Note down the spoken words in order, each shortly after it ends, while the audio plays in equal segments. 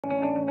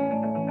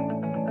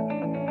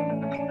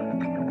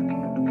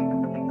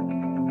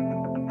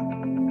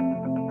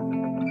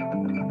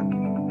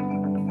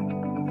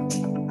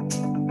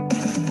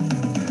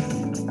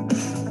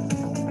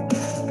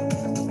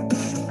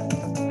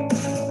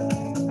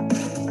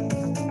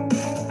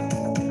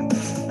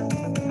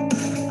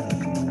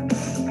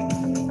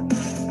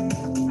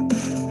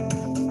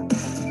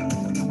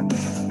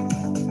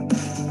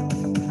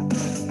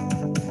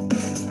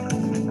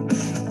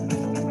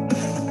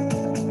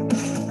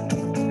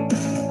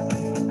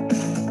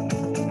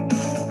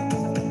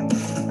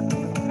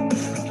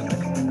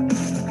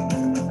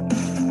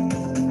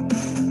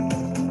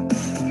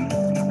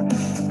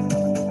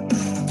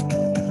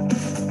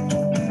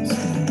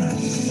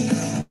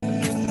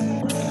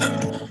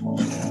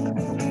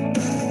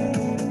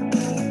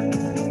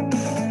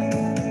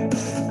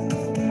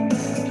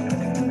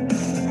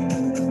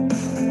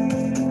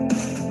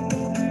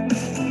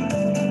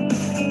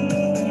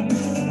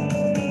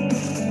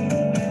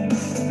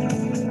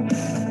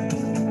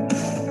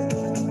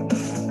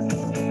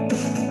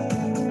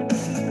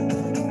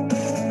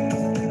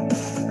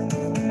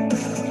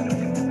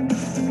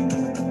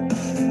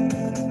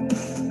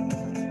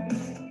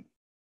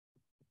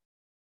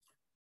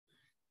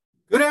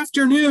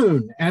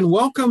afternoon, and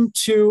welcome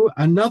to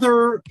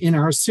another in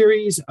our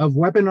series of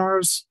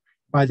webinars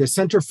by the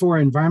Center for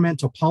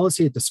Environmental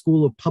Policy at the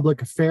School of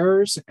Public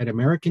Affairs at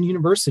American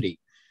University.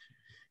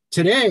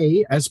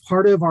 Today, as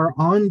part of our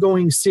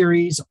ongoing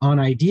series on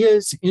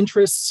ideas,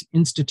 interests,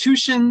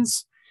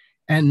 institutions,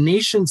 and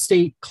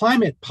nation-state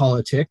climate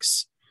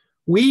politics,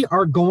 we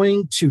are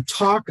going to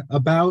talk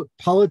about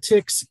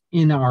politics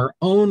in our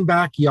own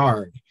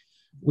backyard.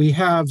 We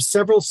have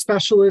several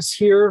specialists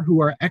here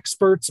who are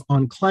experts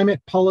on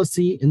climate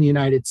policy in the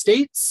United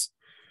States,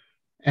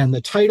 and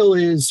the title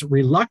is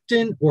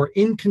Reluctant or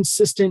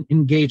Inconsistent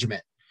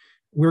Engagement.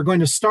 We're going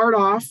to start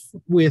off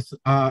with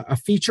a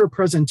feature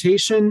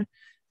presentation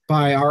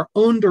by our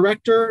own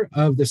director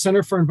of the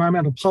Center for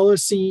Environmental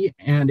Policy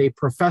and a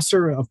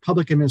professor of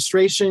public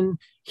administration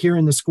here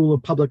in the School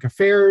of Public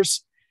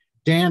Affairs,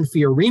 Dan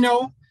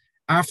Fiorino.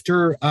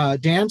 After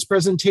Dan's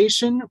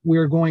presentation,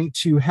 we're going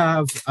to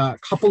have a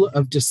couple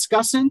of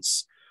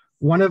discussants.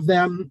 One of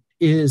them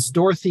is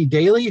Dorothy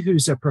Daly,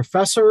 who's a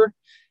professor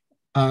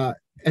at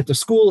the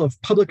School of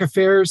Public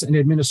Affairs and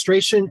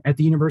Administration at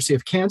the University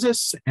of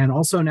Kansas, and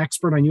also an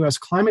expert on U.S.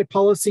 climate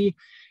policy.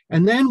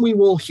 And then we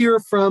will hear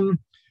from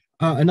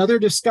another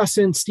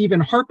discussant, Stephen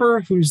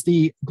Harper, who's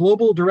the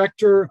Global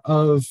Director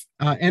of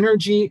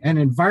Energy and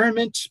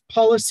Environment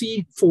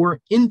Policy for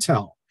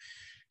Intel.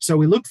 So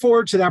we look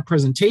forward to that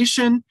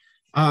presentation.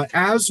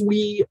 As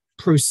we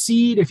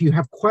proceed, if you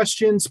have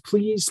questions,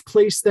 please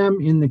place them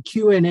in the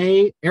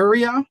Q&A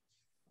area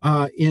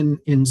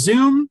in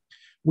Zoom.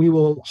 We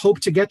will hope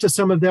to get to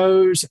some of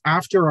those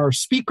after our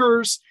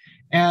speakers.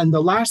 And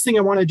the last thing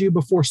I want to do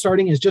before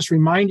starting is just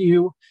remind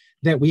you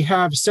that we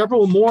have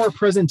several more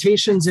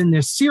presentations in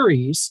this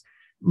series.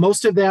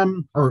 Most of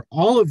them, or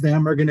all of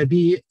them, are going to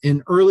be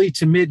in early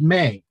to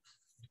mid-May.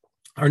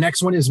 Our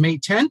next one is May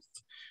 10th.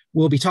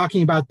 We'll be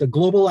talking about the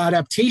global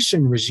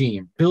adaptation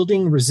regime,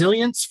 building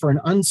resilience for an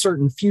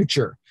uncertain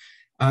future.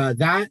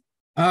 That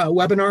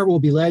webinar will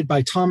be led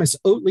by Thomas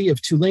Oatley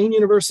of Tulane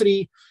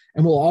University,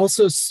 and will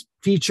also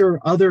feature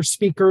other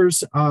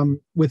speakers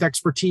with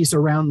expertise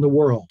around the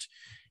world.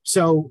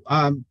 So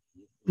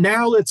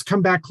now let's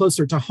come back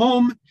closer to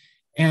home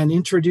and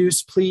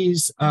introduce,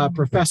 please,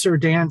 Professor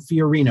Dan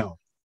Fiorino.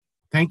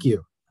 Thank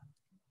you.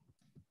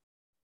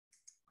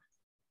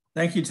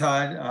 Thank you,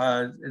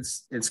 Todd.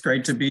 It's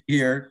great to be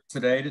here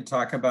today to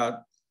talk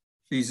about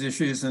these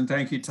issues. And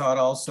thank you, Todd,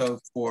 also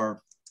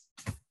for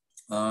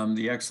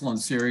the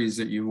excellent series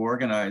that you've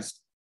organized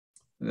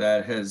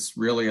that has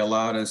really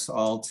allowed us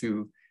all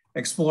to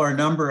explore a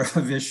number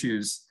of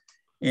issues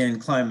in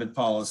climate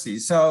policy.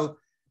 So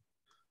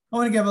I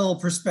want to give a little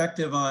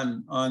perspective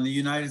on the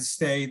United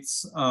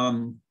States.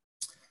 I'm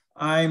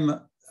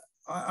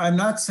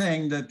not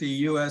saying that the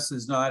US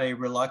is not a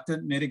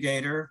reluctant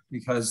mitigator,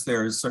 because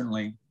there is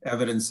certainly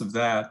evidence of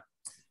that.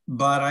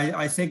 But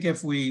I think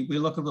if we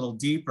look a little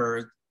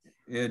deeper,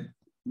 it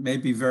may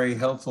be very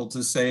helpful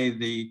to say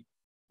the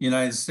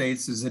United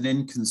States is an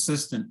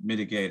inconsistent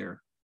mitigator,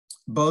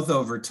 both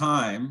over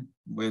time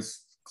with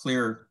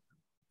clear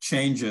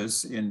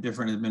changes in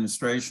different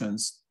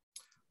administrations,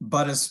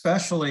 but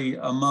especially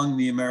among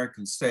the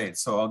American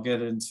states. So I'll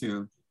get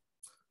into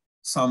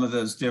some of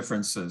those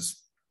differences.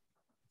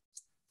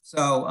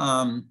 So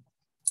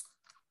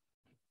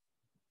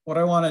what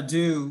I want to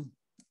do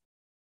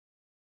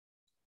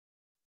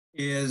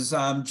is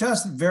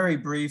just very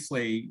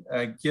briefly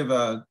give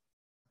a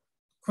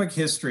quick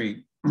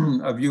history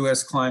of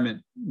US climate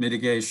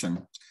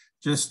mitigation,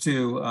 just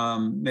to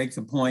make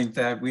the point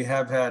that we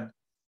have had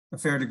a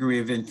fair degree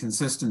of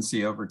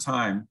inconsistency over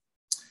time.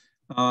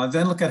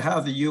 Then look at how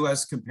the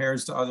US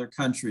compares to other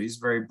countries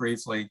very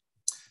briefly,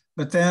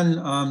 but then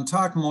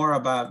talk more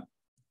about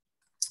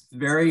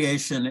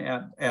variation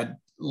at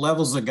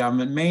levels of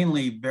government,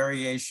 mainly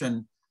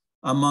variation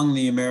among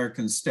the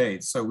American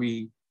states. So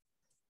we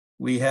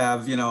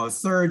have, a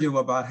third to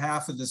about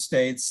half of the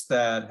states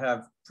that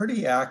have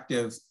pretty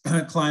active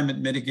climate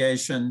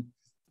mitigation,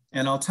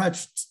 and I'll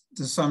touch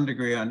to some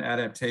degree on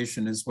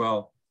adaptation as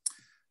well,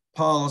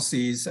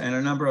 policies, and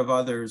a number of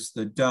others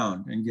that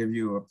don't, and give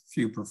you a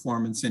few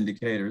performance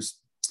indicators.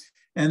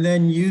 And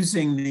then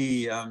using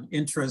the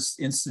interest,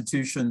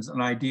 institutions, and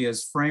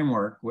ideas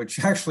framework, which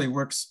actually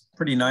works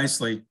pretty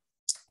nicely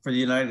for the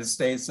United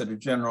States at a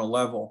general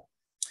level,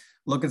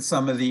 look at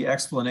some of the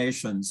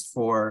explanations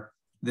for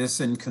this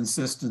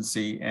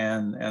inconsistency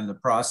and the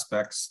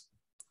prospects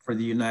for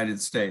the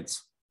United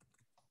States.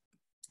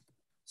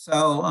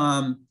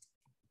 So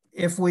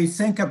if we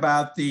think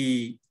about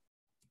the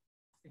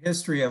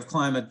history of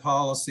climate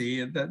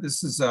policy, that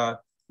this is,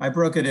 I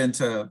broke it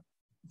into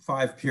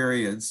 5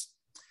 periods.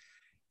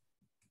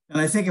 And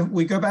I think if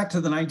we go back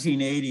to the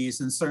 1980s,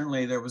 and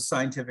certainly there was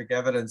scientific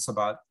evidence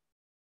about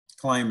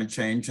climate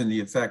change and the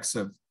effects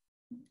of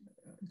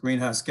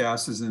greenhouse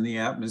gases in the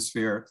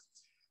atmosphere.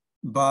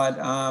 But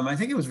I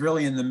think it was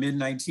really in the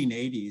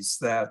mid-1980s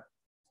that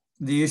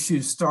the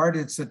issues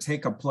started to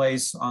take a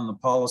place on the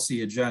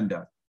policy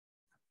agenda.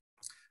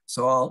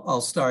 So I'll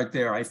start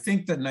there. I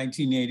think that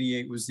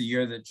 1988 was the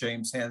year that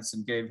James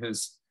Hansen gave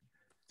his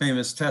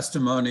famous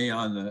testimony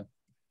on the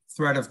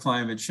threat of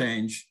climate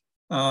change.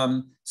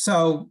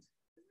 So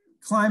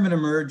climate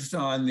emerged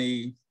on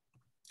the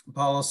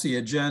policy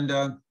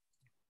agenda.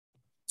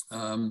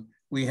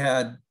 We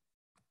had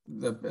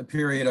a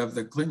period of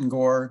the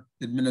Clinton-Gore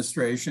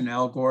administration,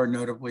 Al Gore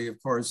notably,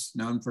 of course,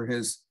 known for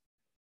his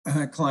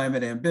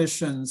climate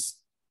ambitions.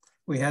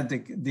 We had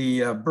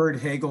the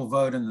Byrd-Hagel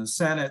vote in the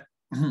Senate,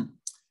 and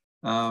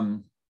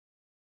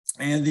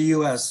the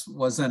US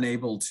was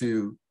unable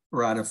to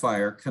ratify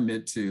or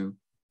commit to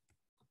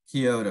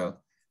Kyoto.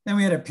 Then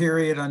we had a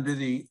period under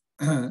the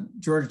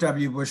George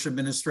W. Bush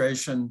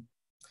administration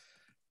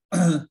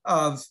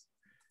of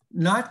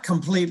not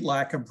complete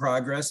lack of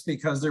progress,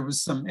 because there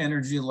was some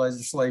energy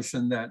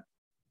legislation that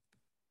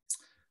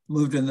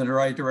moved in the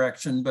right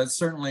direction, but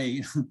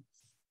certainly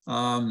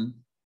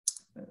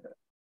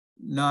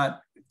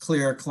not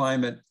clear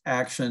climate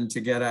action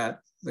to get at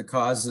the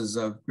causes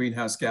of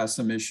greenhouse gas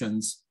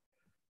emissions.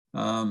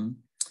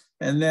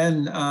 And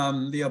then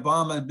the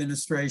Obama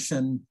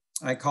administration,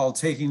 I call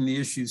taking the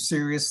issue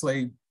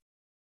seriously. Of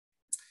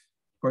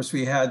course,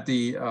 we had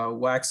the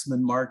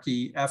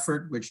Waxman-Markey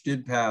effort, which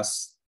did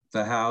pass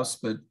the House,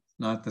 but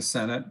not the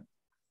Senate.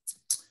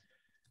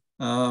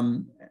 A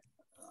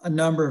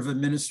number of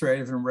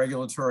administrative and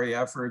regulatory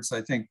efforts.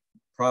 I think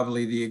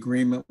probably the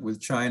agreement with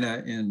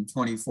China in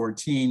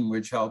 2014,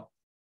 which helped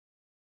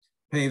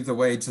pave the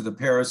way to the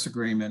Paris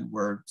Agreement,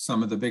 were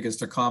some of the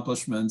biggest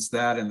accomplishments.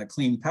 That and the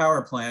Clean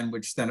Power Plan,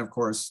 which then, of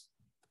course,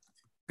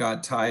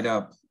 got tied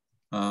up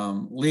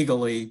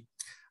legally.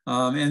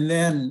 And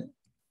then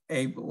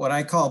what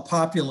I call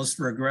populist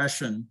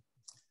regression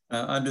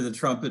under the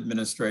Trump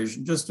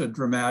administration, just a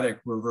dramatic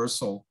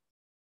reversal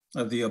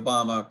of the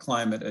Obama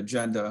climate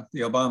agenda, the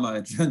Obama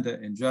agenda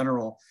in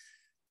general.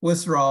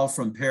 Withdrawal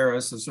from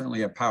Paris is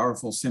certainly a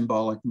powerful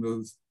symbolic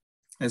move,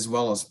 as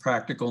well as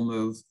practical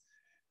move.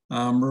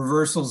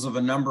 Reversals of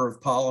a number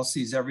of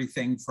policies,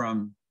 everything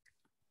from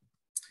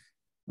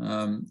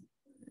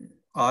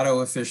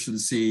auto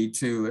efficiency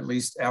to at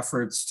least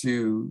efforts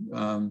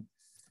to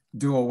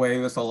do away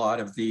with a lot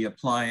of the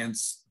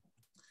appliance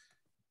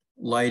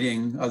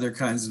lighting, other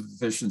kinds of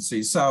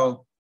efficiency.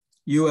 So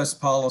US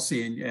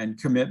policy and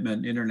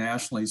commitment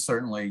internationally,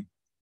 certainly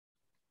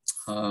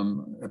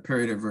a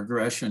period of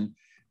regression.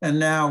 And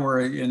now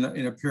we're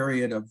in a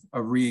period of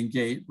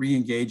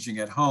re-engaging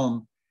at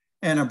home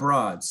and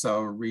abroad.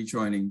 So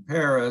rejoining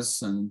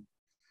Paris and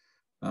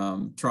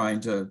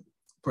trying to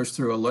push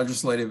through a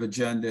legislative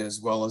agenda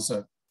as well as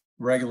a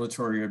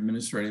regulatory or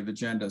administrative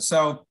agenda.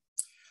 So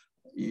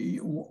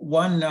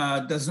one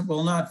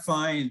will not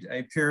find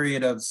a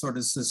period of sort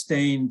of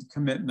sustained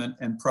commitment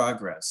and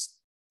progress.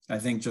 I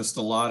think just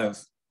a lot of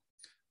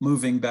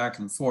moving back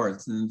and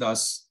forth, and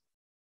thus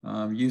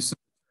use of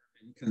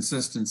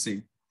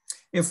inconsistency.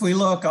 If we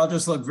look, I'll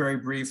just look very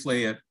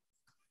briefly at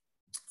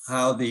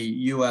how the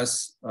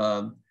US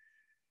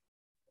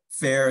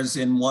fares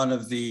in one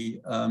of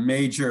the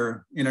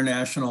major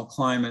international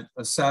climate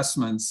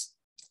assessments.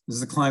 This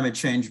is the Climate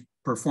Change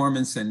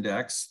Performance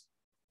Index,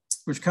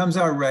 which comes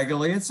out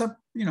regularly. It's a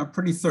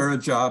pretty thorough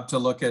job to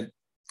look at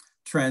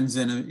trends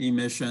in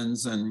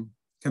emissions and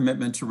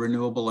commitment to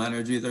renewable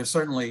energy. There's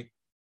certainly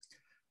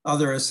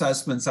other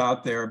assessments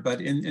out there,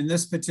 but in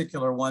this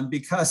particular one,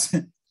 because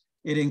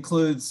it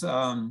includes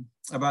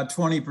about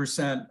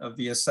 20% of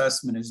the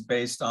assessment is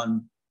based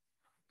on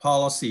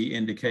policy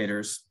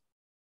indicators.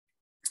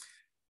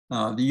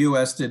 The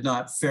US did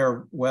not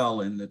fare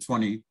well in the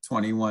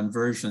 2021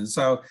 version.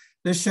 So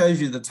this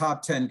shows you the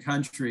top 10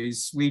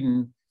 countries.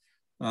 Sweden,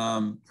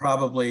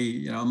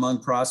 probably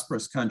among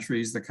prosperous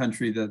countries, the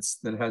country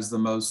that has the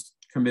most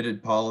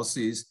committed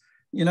policies.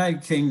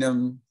 United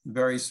Kingdom,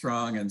 very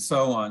strong, and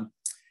so on.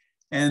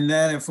 And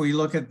then if we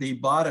look at the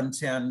bottom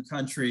 10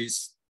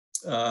 countries,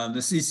 the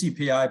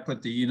CCPI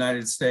put the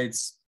United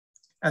States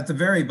at the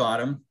very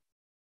bottom.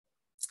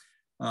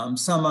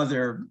 Some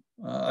other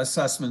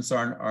assessments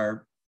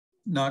are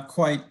not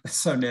quite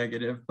so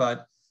negative,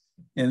 but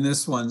in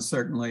this one,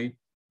 certainly.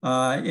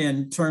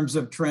 In terms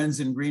of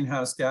trends in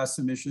greenhouse gas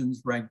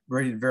emissions,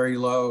 rated very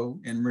low.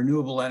 In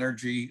renewable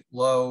energy,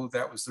 low.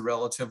 That was the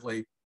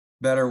relatively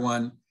better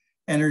one.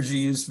 Energy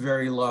use,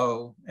 very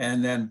low.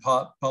 And then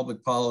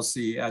public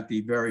policy at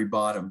the very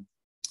bottom,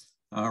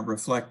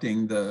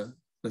 reflecting the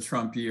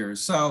Trump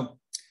years. So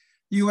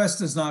the US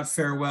does not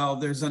fare well.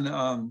 There's an,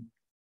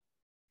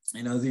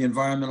 the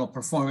Environmental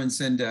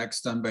Performance Index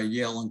done by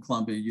Yale and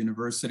Columbia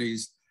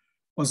universities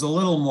was a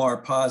little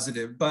more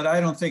positive, but I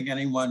don't think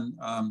anyone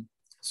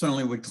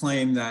certainly would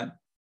claim that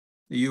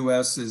the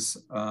US is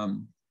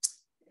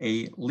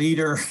a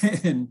leader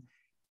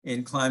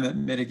in climate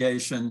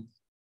mitigation.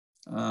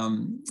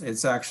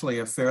 It's actually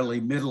a fairly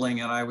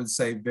middling and I would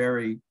say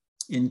very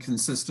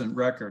inconsistent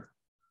record.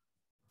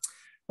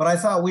 But I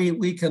thought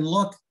we can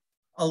look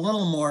a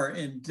little more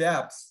in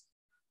depth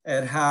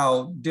at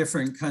how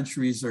different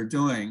countries are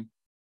doing.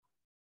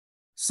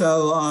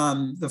 So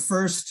the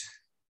first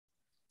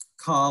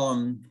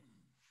column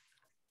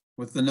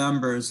with the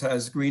numbers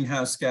has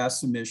greenhouse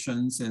gas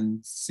emissions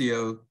and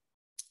CO2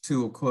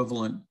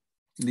 equivalent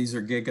These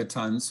are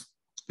gigatons,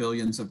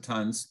 billions of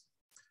tons.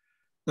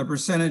 The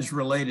percentage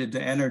related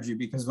to energy,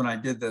 because when I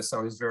did this, I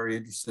was very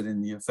interested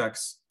in the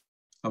effects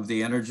of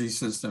the energy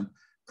system,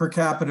 per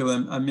capita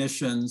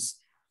emissions,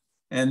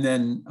 and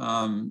then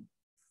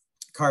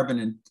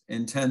carbon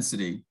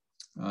intensity,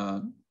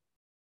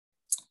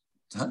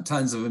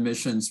 tons of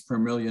emissions per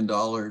 $1 million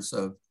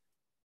of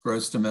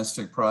gross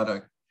domestic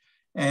product.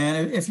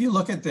 And if you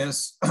look at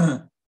this,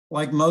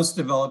 like most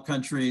developed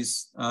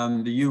countries,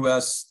 the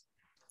US,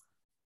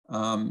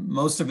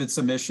 most of its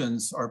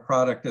emissions are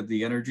product of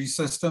the energy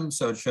system.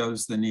 So it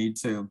shows the need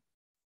to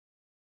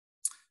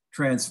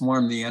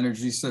transform the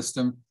energy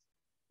system.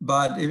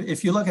 But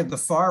if you look at the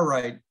far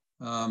right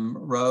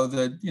row,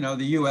 the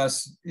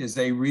US is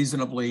a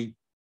reasonably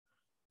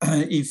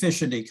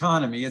efficient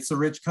economy. It's a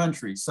rich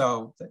country,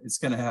 so it's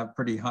going to have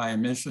pretty high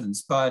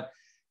emissions. But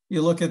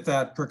you look at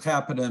that per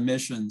capita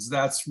emissions,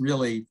 that's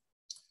really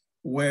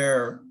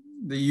where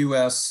the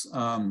US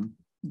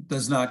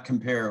does not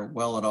compare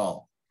well at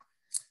all.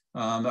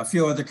 A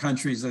few other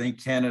countries, I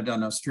think Canada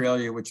and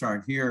Australia, which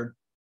aren't here,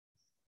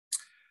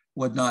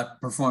 would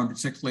not perform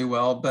particularly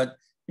well. But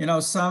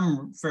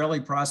some fairly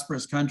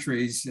prosperous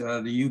countries,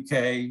 the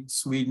UK,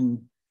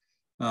 Sweden,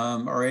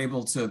 are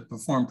able to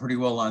perform pretty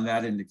well on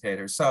that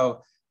indicator.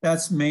 So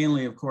that's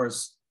mainly, of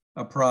course,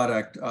 a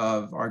product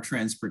of our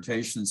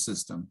transportation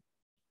system.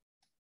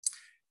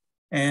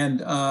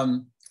 And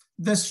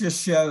this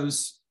just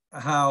shows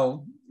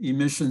how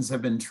emissions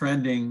have been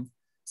trending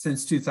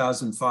since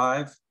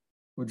 2005,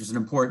 which is an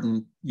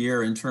important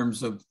year in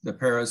terms of the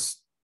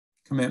Paris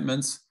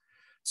commitments.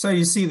 So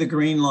you see the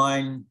green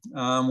line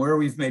where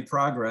we've made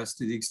progress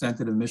to the extent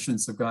that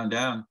emissions have gone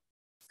down.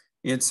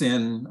 It's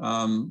in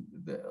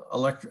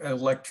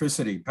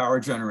electricity, power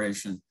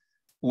generation,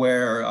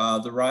 where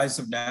the rise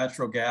of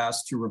natural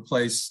gas to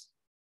replace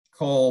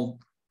coal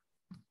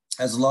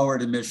has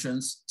lowered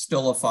emissions,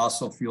 still a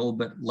fossil fuel,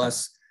 but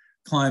less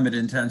climate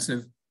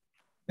intensive.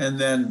 And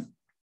then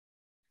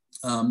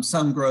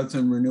some growth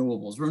in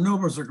renewables.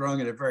 Renewables are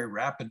growing at a very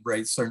rapid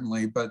rate,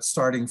 certainly, but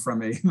starting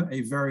from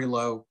a very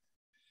low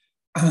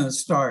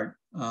start.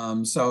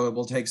 So it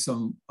will take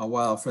a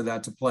while for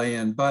that to play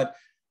in. But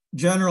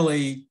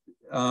generally,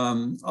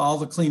 all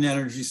the clean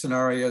energy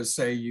scenarios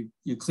say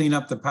you clean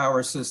up the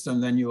power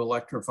system, then you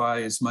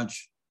electrify as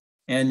much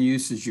end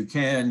use as you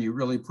can. You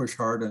really push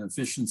hard on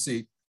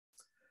efficiency,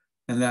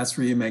 and that's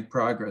where you make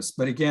progress.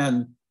 But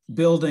again,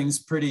 buildings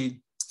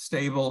pretty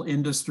stable,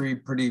 industry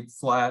pretty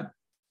flat,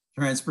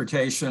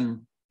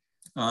 transportation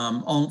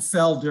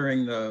fell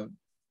during the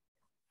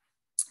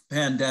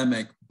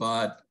pandemic,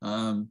 but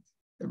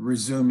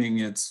resuming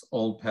its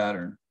old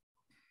pattern.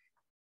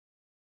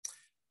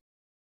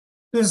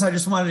 I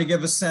just wanted to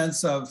give a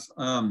sense of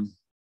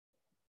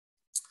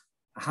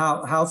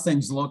how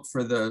things look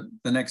for the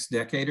next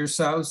decade or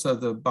so. So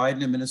the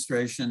Biden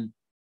administration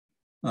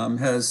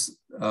has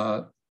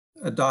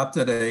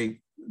adopted a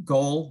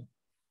goal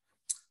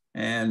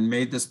and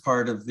made this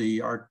part of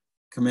our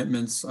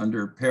commitments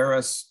under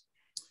Paris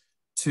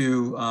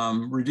to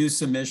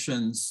reduce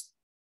emissions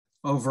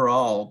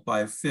overall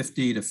by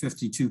 50 to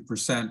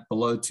 52%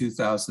 below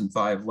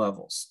 2005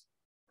 levels.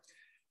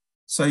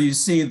 So you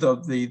see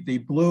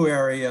the blue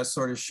area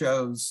sort of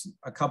shows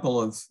a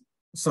couple of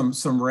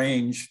some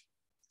range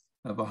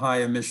of a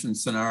high emission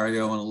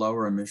scenario and a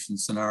lower emission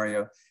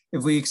scenario.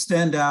 If we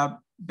extend out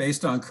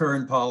based on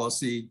current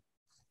policy,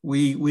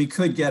 we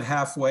could get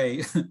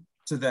halfway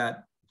to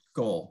that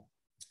goal.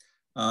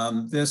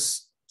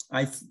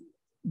 I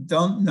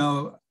don't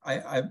know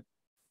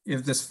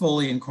if this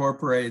fully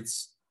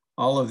incorporates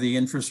all of the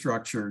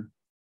infrastructure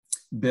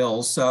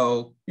bills.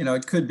 So,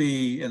 it could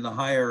be in the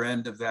higher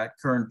end of that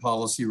current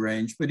policy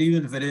range, but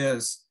even if it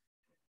is,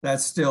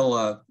 that's still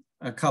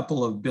a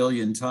couple of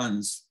billion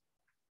tons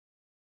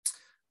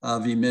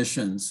of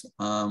emissions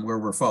where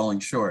we're falling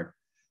short.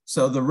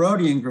 So the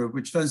Rodian group,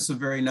 which does some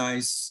very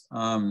nice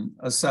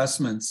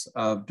assessments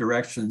of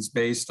directions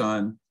based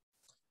on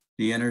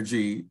the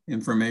Energy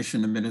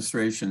Information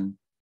Administration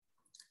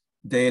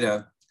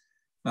data,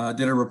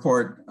 did a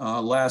report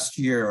last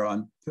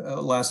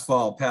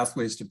fall,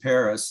 Pathways to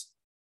Paris,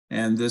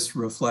 and this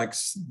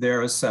reflects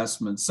their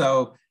assessment.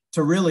 So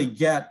to really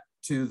get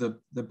to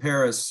the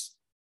Paris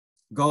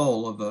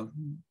goal of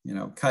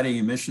cutting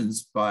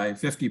emissions by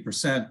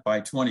 50% by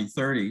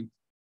 2030,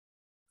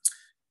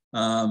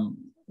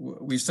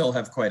 we still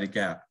have quite a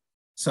gap.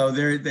 So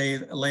they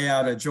lay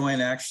out a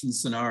joint action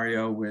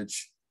scenario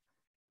which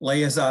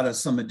lays out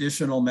some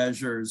additional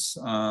measures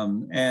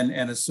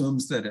and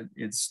assumes that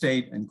its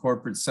state and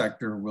corporate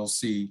sector will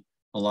see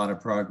a lot of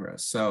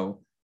progress.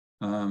 So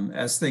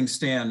as things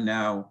stand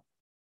now,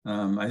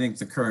 I think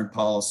the current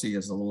policy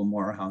is a little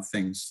more how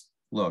things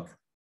look.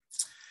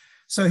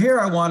 So here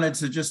I wanted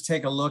to just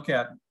take a look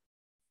at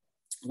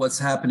what's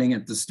happening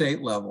at the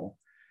state level.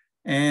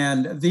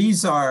 And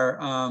these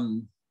are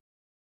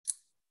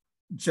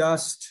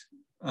just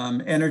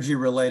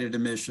energy-related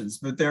emissions,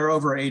 but they're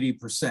over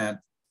 80%.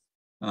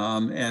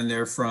 And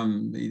they're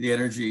from the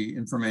Energy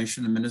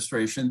Information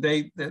Administration.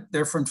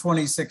 They're from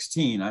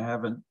 2016. I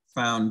haven't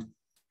found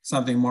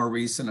something more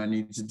recent. I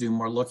need to do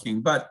more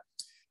looking. But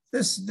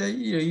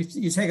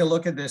you take a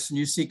look at this and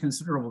you see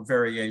considerable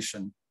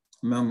variation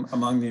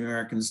among the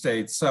American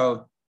states.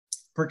 So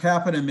per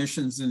capita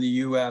emissions in the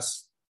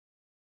US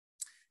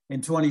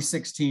in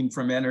 2016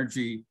 from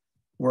energy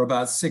were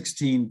about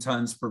 16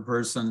 tons per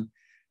person.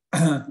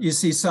 You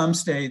see some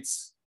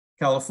states,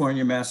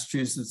 California,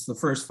 Massachusetts, the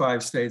first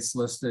 5 states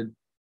listed,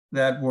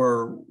 that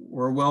were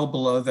well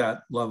below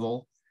that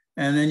level.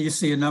 And then you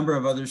see a number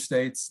of other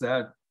states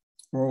that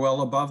were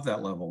well above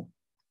that level.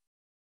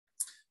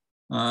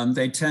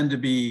 They tend to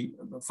be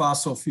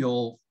fossil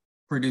fuel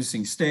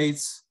producing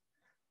states.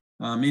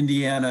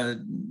 Indiana,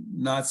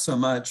 not so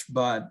much,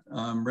 but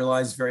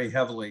relies very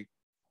heavily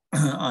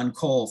on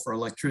coal for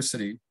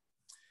electricity.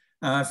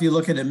 If you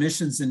look at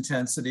emissions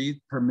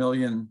intensity per $1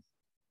 million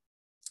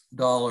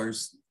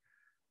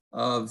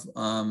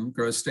of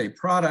gross state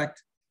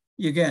product,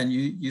 again,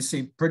 you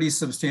see pretty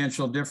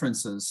substantial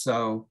differences.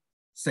 So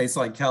states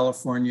like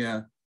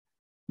California,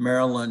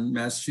 Maryland,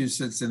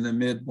 Massachusetts in the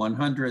mid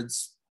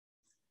 100s,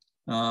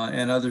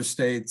 and other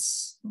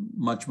states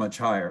much, much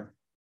higher.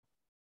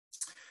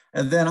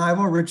 And then I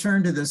will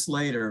return to this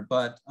later,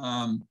 but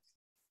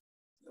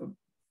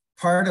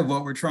part of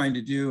what we're trying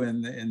to do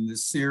in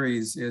this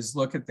series is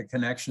look at the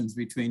connections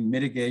between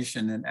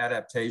mitigation and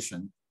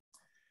adaptation.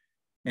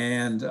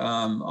 And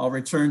I'll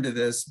return to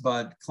this,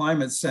 but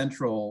Climate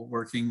Central,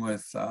 working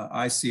with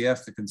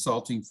ICF, the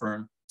consulting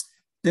firm,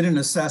 did an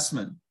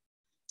assessment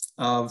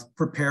of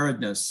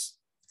preparedness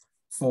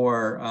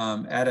for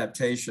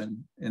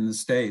adaptation in the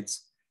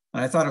states.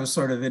 And I thought it was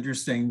sort of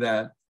interesting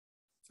that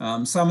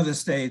some of the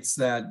states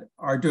that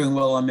are doing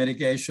well on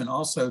mitigation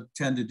also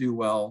tend to do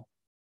well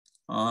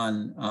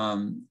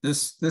on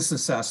this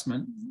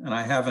assessment. And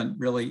I haven't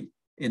really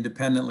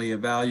independently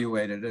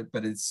evaluated it,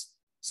 but it's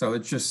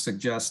just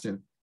suggestive.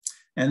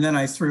 And then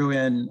I threw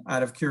in,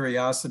 out of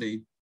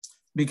curiosity,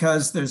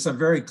 because there's a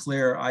very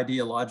clear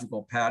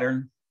ideological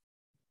pattern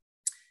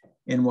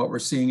in what we're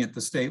seeing at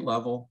the state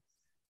level,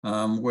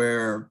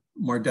 where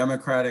more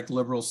democratic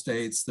liberal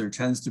states, there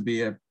tends to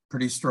be a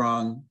pretty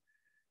strong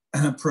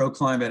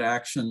pro-climate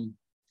action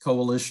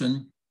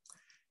coalition.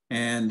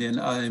 And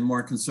in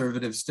more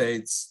conservative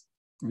states,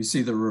 we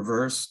see the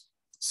reverse.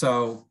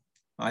 So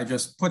I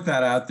just put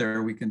that out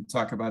there. We can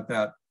talk about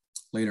that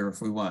later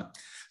if we want.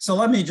 So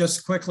let me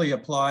just quickly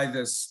apply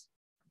this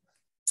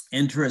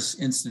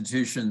interest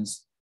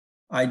institutions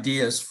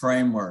ideas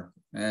framework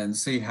and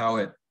see how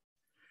it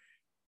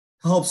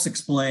helps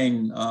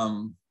explain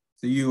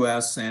the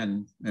US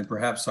and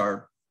perhaps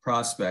our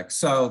prospects.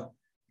 So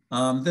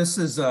this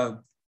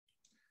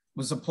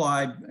was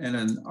applied in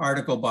an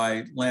article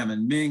by Lamb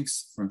and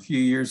Minks from a few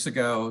years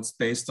ago. It's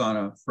based on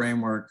a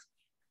framework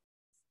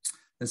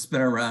that's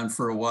been around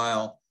for a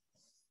while.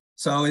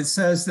 So it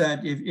says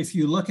that if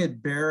you look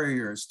at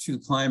barriers to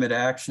climate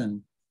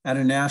action at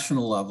a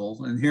national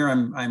level, and here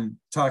I'm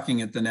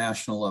talking at the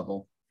national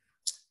level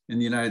in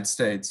the United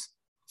States,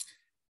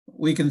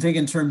 we can think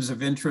in terms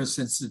of interests,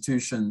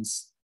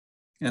 institutions,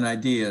 and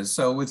ideas.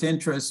 So with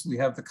interests, we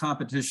have the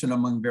competition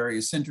among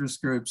various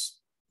interest groups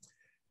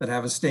that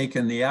have a stake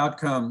in the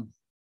outcome.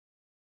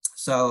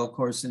 So of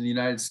course, in the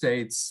United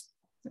States,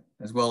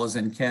 as well as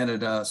in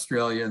Canada,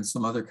 Australia, and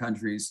some other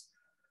countries,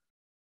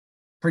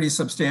 pretty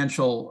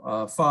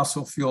substantial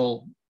fossil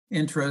fuel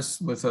interests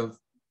with a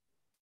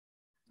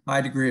high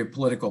degree of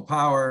political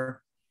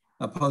power.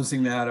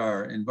 Opposing that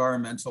are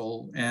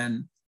environmental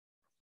and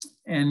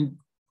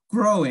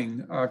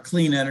growing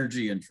clean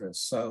energy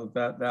interests. So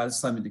that is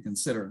something to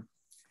consider.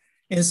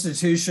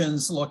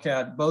 Institutions look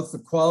at both the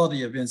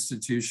quality of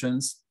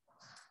institutions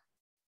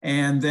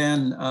and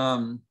then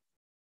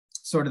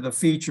sort of the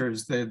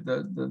features,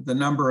 the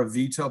number of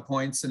veto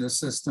points in a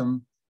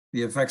system,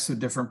 the effects of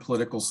different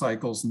political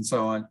cycles and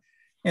so on.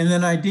 And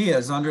then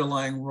ideas,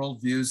 underlying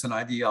worldviews and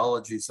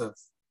ideologies of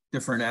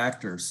different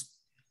actors.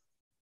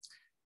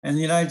 In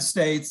the United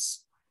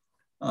States,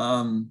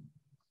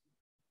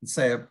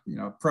 say a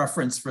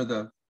preference for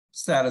the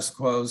status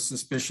quo,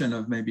 suspicion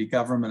of maybe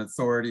government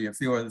authority, a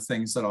few other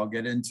things that I'll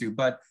get into.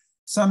 But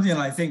something that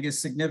I think is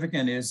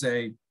significant is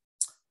a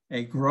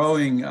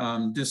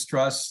growing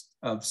distrust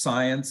of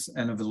science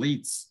and of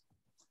elites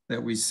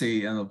that we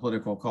see in the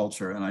political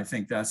culture. And I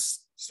think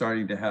that's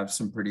starting to have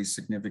some pretty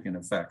significant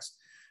effects.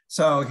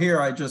 So here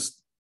I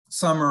just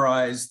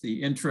summarize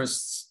the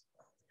interests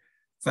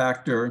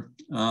factor.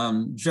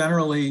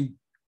 Generally,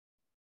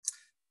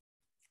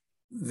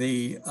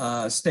 the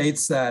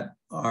states that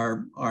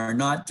are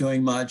not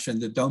doing much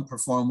and that don't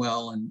perform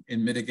well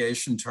in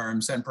mitigation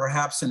terms and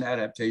perhaps in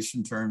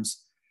adaptation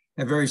terms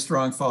have very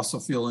strong fossil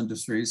fuel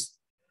industries,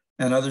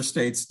 and other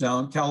states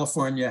don't.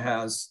 California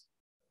has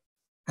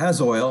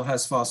oil,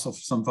 has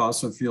some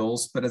fossil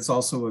fuels, but it's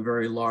also a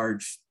very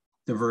large,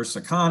 diverse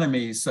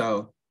economy.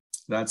 So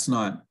that's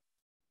not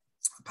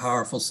a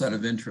powerful set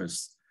of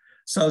interests.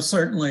 So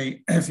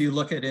certainly, if you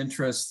look at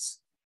interests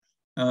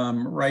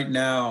right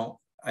now,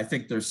 I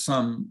think there's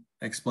some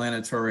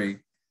explanatory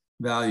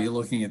value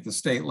looking at the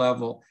state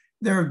level.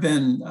 There have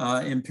been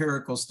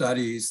empirical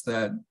studies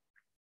that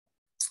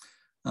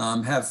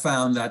have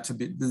found that to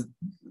be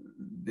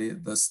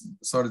the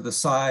sort of the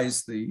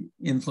size, the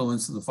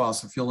influence of the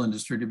fossil fuel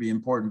industry to be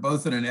important,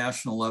 both at a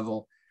national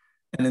level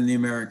and in the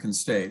American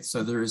states.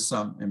 So there is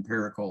some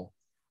empirical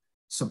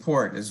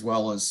support as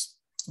well as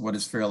what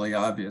is fairly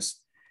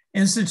obvious.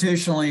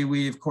 Institutionally,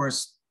 we, of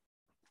course,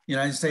 the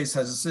United States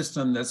has a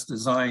system that's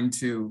designed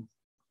to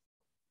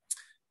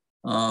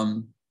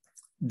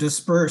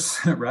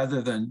disperse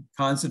rather than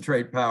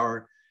concentrate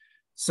power.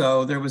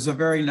 So there was a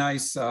very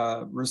nice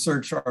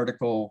research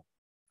article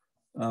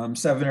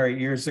 7 or 8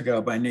 years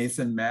ago by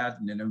Nathan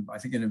Madden in, I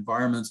think, in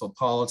Environmental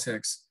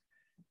Politics,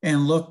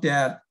 and looked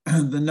at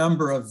the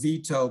number of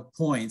veto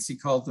points, he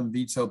called them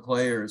veto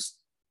players,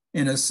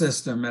 in a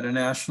system at a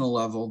national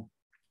level,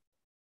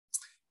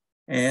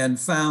 and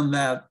found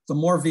that the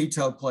more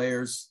veto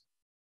players,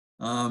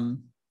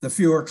 the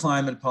fewer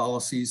climate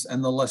policies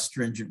and the less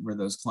stringent were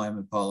those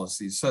climate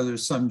policies. So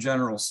there's some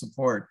general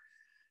support.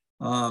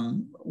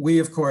 We,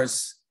 of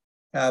course,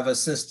 have a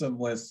system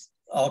with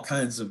all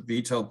kinds of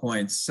veto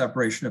points,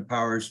 separation of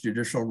powers,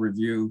 judicial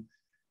review,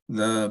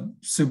 the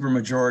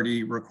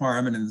supermajority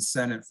requirement in the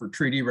Senate for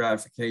treaty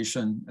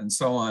ratification, and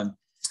so on.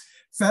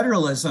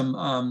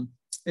 Federalism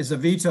is a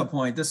veto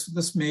point.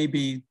 This may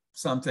be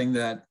something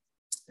that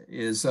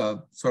is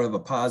sort of a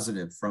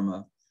positive from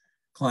a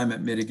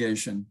climate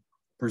mitigation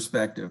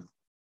perspective.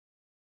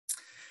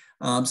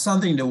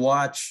 Something to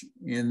watch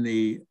in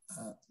the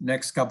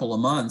next couple of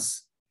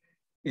months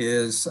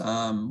is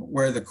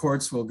where the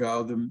courts will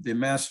go. The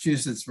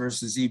Massachusetts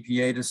versus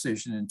EPA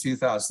decision in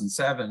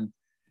 2007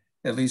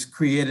 at least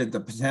created the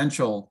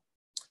potential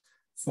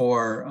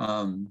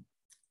for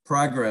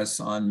progress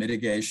on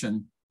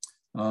mitigation.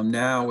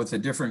 Now with a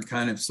different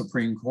kind of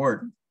Supreme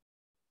Court,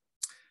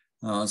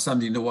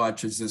 something to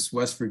watch is this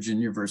West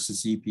Virginia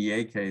versus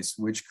EPA case,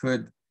 which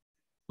could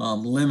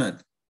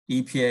limit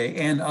EPA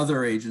and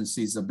other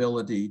agencies'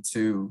 ability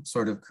to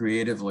sort of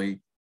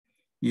creatively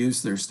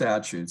use their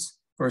statutes.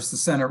 Of course, the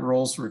Senate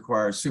rules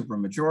require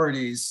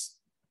supermajorities.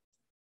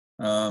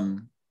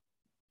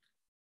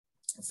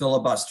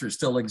 Filibuster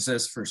still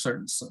exists for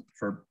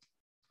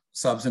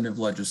substantive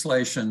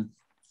legislation.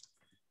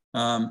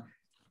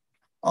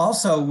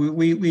 Also,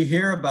 we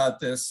hear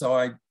about this, so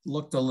I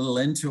looked a little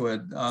into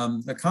it.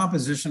 The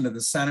composition of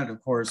the Senate,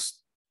 of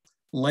course,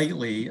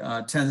 lately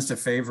tends to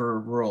favor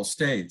rural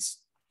states.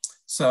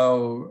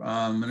 So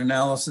an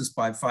analysis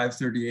by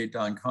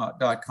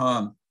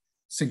 538.com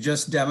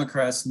suggests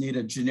Democrats need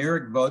a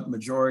generic vote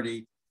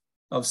majority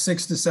of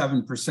 6 to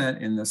 7%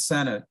 in the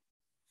Senate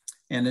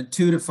and a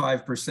 2 to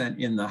 5%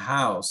 in the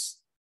House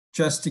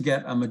just to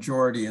get a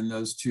majority in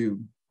those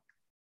two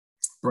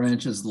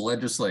branches of the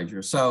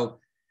legislature. So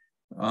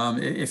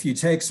if you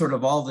take sort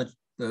of all the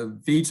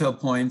veto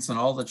points and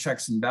all the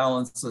checks and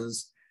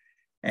balances,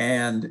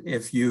 and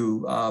if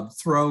you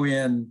throw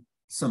in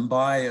some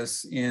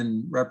bias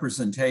in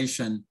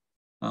representation,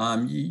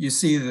 you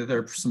see that there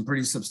are some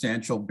pretty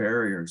substantial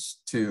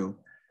barriers to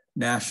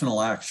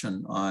national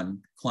action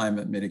on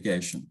climate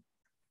mitigation.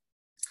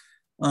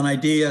 On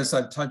ideas,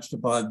 I've touched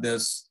upon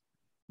this,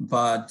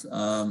 but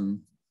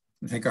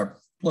I think our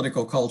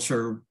political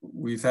culture,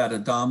 we've had a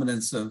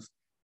dominance of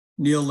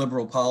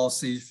neoliberal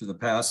policies for the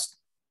past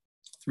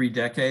 3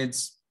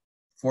 decades,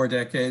 4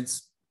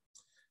 decades.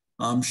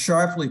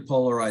 Sharply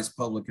polarized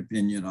public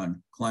opinion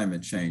on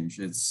climate change.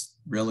 It's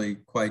really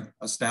quite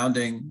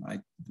astounding. I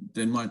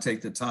didn't want to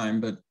take the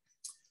time, but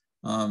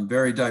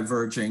very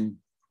diverging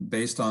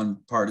based on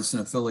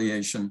partisan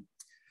affiliation.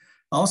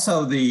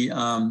 Also,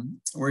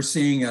 we're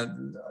seeing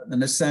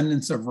an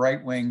ascendance of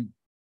right-wing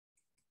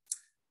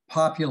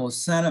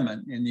populist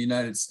sentiment in the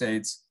United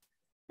States.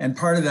 And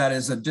part of that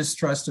is a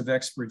distrust of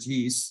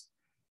expertise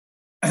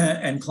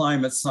and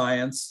climate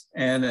science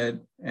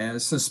and a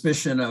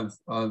suspicion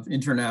of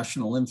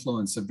international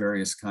influence of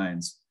various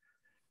kinds.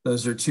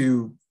 Those are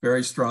 2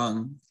 very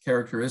strong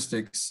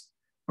characteristics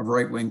of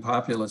right-wing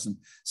populism.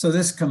 So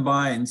this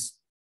combines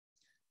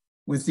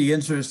with the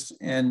interest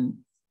in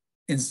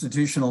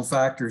institutional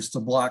factors to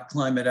block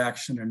climate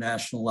action at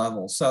national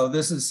level. So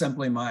this is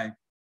simply my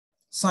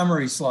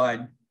summary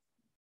slide,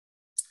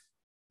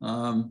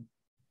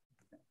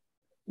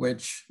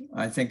 which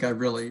I think I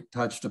really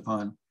touched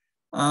upon.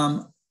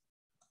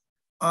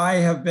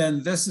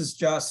 This is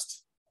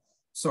just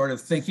sort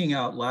of thinking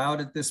out loud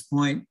at this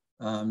point.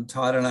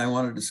 Todd and I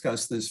want to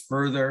discuss this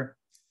further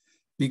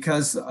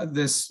because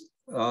this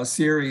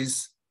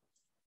series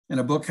and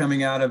a book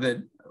coming out of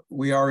it,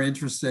 we are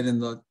interested in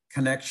the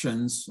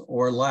connections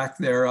or lack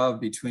thereof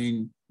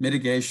between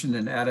mitigation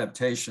and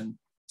adaptation.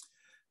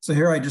 So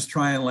here I just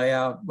try and lay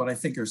out what I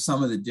think are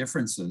some of the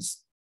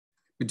differences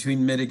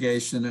between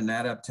mitigation and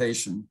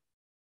adaptation.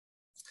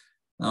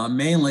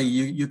 Mainly,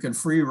 you can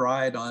free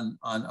ride on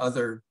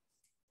other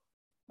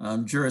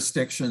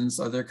jurisdictions,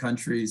 other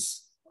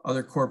countries,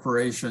 other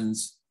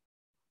corporations,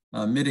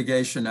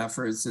 mitigation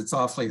efforts. It's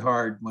awfully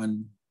hard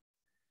when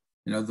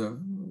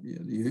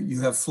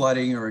you have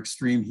flooding or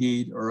extreme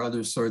heat or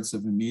other sorts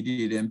of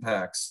immediate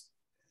impacts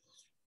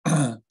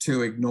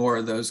to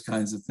ignore those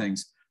kinds of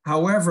things.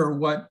 However,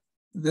 what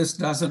this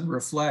doesn't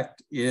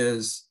reflect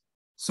is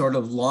sort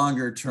of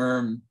longer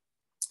term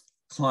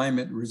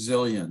climate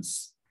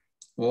resilience.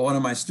 Well, one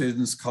of my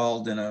students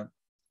called in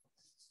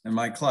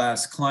my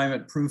class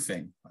climate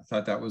proofing. I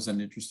thought that was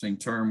an interesting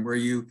term, where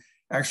you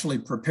actually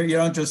prepare, you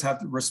don't just have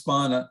to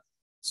respond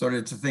sort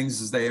of to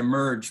things as they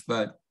emerge,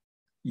 but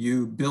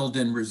you build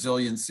in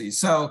resiliency.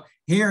 So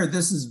here,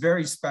 this is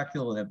very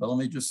speculative, but let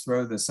me just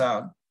throw this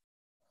out.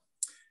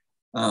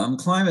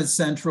 Climate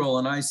Central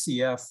and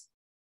ICF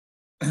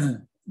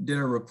did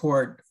a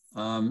report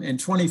in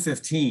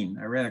 2015.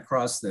 I ran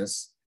across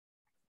this,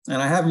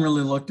 and I haven't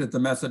really looked at the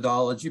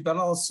methodology, but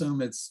I'll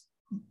assume it's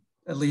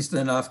at least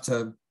enough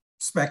to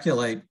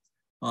speculate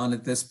on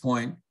at this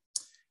point.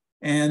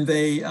 And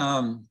they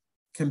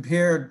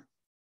compared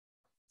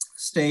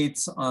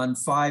states on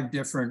 5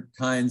 different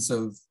kinds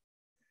of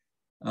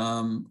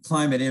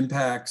climate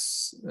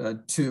impacts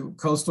to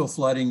coastal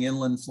flooding,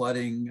 inland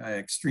flooding,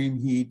 extreme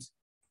heat,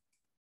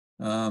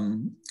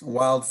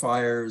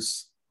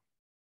 wildfires,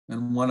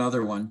 and one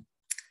other one,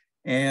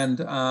 and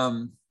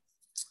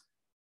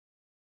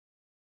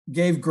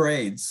gave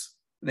grades.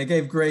 They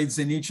gave grades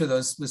in each of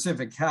those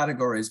specific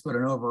categories, but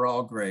an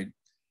overall grade.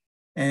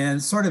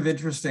 And sort of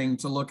interesting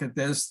to look at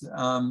this.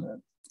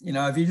 You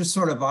know, if you just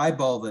sort of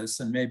eyeball this,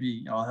 and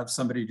maybe I'll have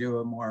somebody do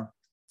a more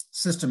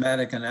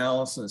systematic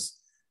analysis,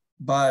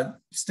 but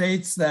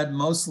states that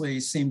mostly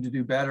seem to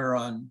do better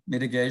on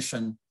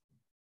mitigation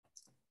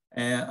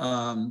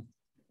and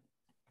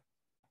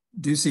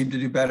do seem to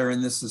do better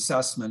in this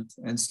assessment,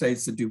 and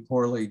states that do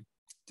poorly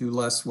do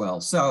less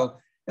well. So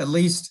at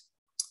least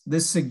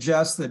this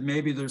suggests that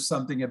maybe there's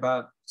something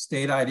about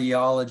state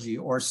ideology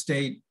or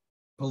state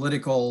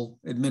political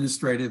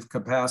administrative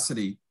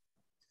capacity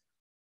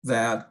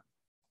that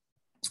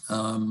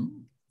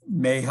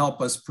may help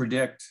us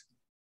predict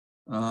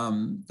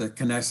some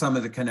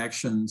of the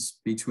connections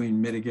between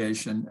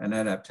mitigation and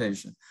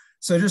adaptation.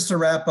 So just to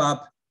wrap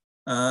up,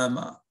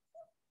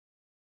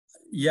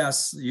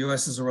 yes, the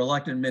US is a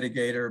reluctant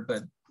mitigator,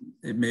 but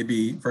it may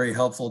be very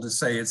helpful to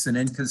say it's an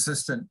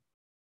inconsistent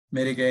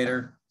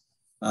mitigator.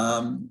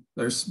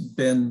 There's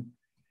been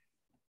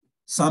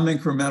some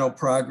incremental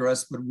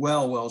progress, but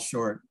well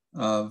short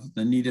of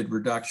the needed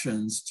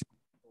reductions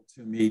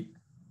to meet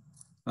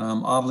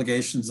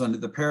obligations under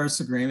the Paris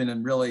Agreement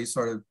and really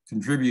sort of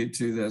contribute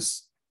to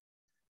this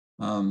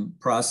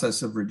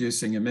process of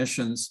reducing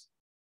emissions.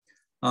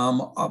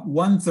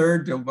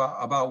 1/3 to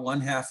about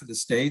 1/2 of the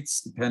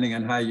states, depending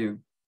on how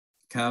you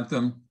count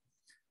them,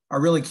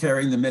 are really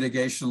carrying the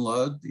mitigation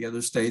load. The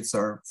other states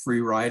are free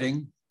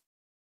riding,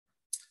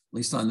 at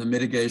least on the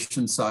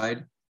mitigation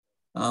side.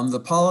 The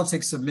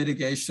politics of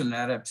mitigation and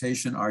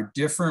adaptation are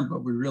different,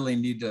 but we really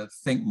need to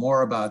think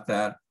more about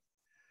that.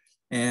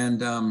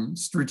 And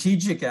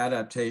strategic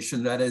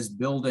adaptation, that is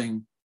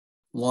building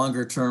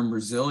longer term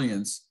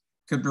resilience,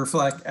 could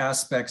reflect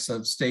aspects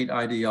of state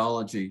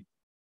ideology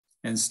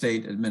and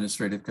state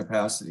administrative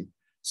capacity.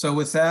 So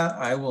with that,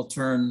 I will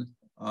turn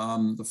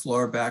the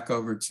floor back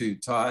over to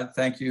Todd.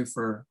 Thank you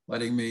for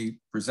letting me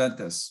present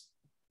this.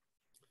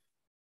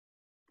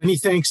 Many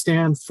thanks,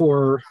 Dan,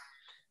 for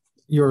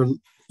your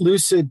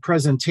lucid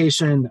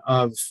presentation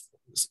of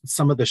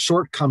some of the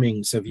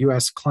shortcomings of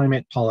US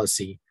climate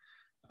policy.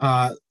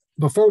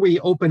 Before we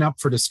open up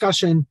for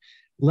discussion,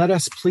 let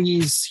us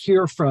please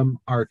hear from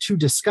our 2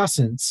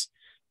 discussants,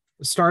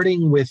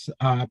 starting with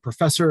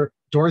Professor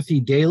Dorothy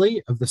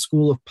Daly of the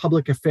School of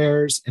Public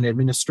Affairs and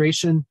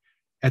Administration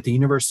at the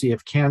University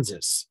of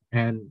Kansas.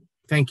 And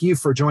thank you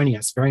for joining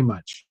us very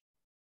much.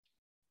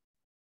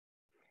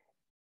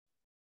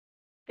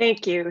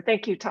 Thank you.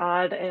 Thank you,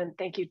 Todd. And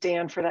thank you,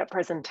 Dan, for that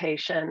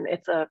presentation.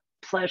 It's a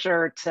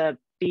pleasure to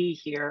be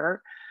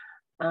here.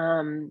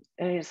 I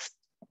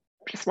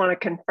just want to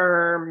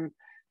confirm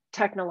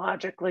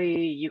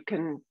technologically,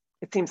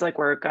 it seems like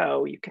we're a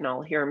go. You can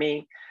all hear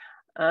me.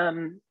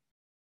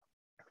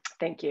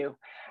 Thank you.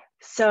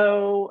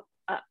 So,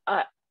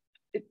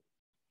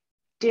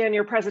 Dan,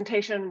 your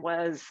presentation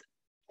was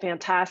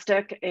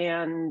fantastic.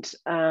 And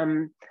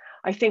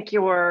I think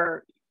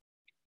your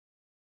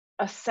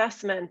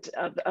assessment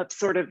of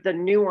sort of the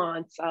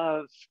nuance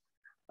of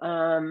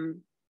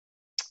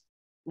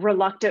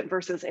reluctant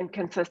versus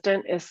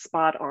inconsistent is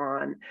spot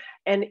on.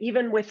 And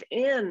even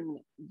within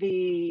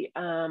the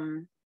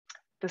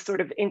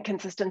sort of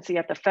inconsistency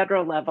at the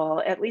federal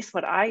level, at least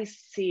what I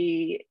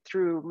see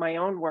through my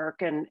own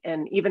work and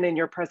even in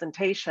your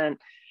presentation,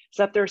 is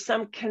that there's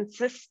some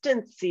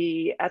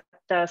consistency at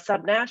the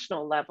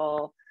subnational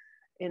level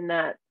in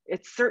that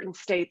it's certain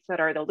states that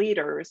are the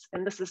leaders.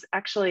 And this is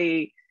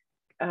actually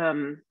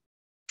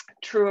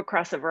true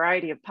across a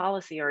variety of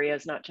policy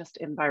areas, not just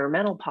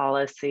environmental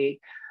policy.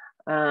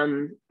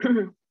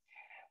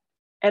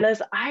 And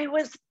as I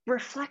was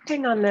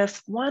reflecting on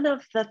this, one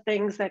of the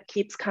things that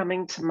keeps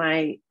coming to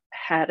my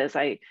head as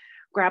I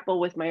grapple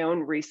with my own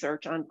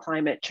research on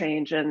climate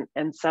change and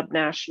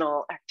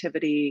subnational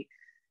activity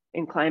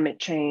in climate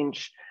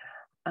change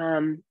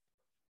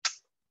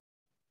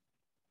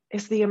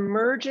is the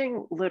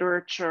emerging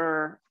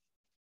literature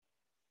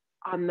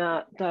on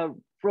the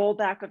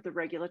rollback of the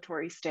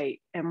regulatory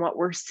state. And what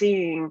we're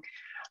seeing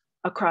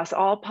across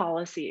all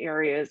policy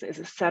areas is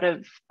a set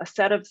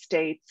of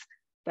states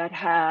that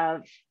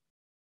have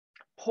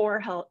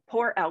poor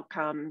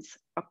outcomes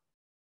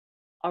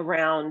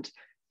around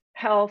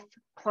health,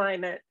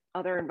 climate,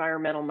 other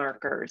environmental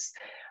markers.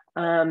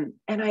 And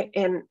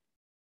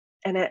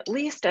at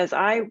least as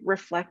I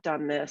reflect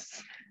on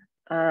this,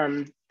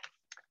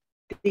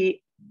 the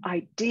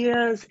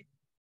ideas,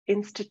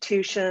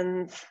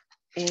 institutions,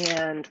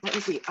 and what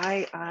was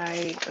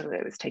I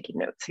was taking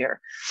notes here.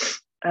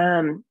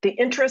 The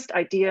interest,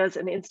 ideas,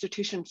 and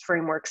institutions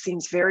framework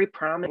seems very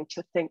promising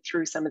to think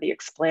through some of the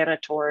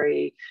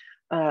explanatory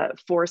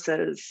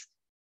forces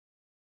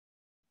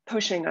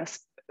pushing us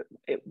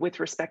with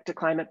respect to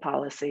climate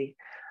policy.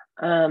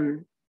 I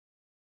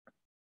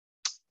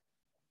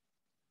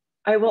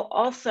will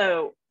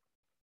also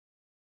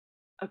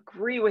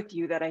agree with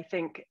you that I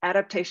think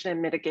adaptation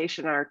and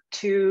mitigation are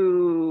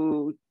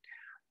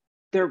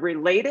they're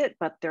related,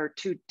 but they're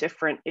two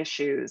different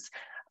issues.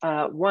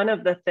 One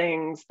of the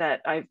things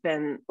that I've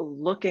been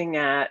looking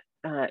at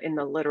in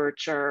the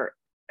literature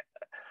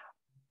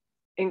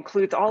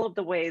includes all of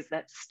the ways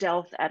that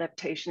stealth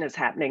adaptation is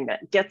happening,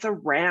 that gets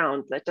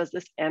around, that does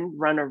this end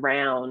run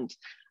around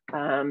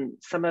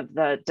some of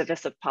the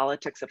divisive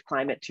politics of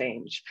climate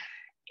change.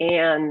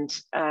 And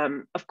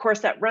of course,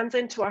 that runs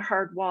into a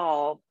hard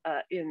wall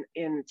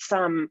in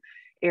some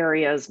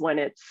areas when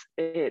it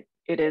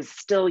is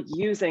still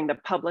using the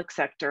public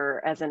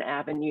sector as an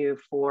avenue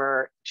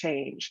for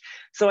change.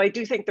 So I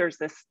do think there's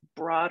this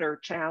broader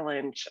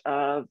challenge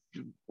of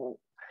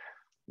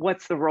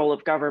what's the role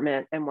of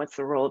government and what's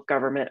the role of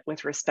government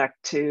with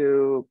respect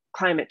to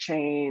climate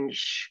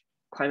change,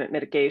 climate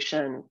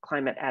mitigation,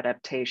 climate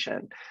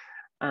adaptation.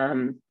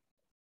 I'll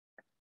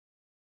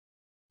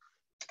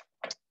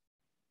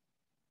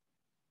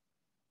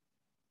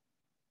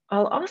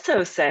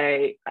also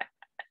say,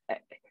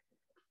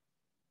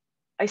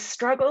 I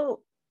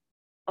struggle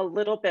a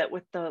little bit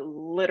with the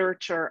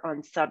literature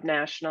on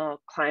subnational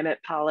climate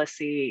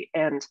policy,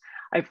 and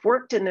I've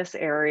worked in this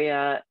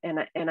area, and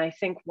I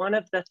think one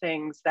of the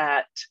things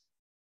that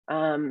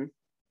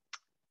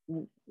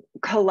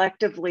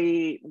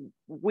collectively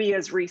we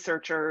as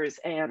researchers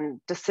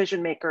and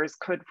decision makers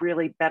could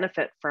really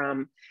benefit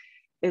from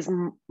is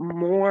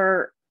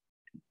more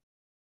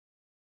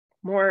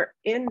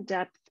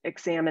in-depth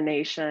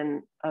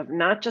examination of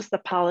not just the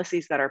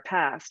policies that are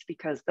passed,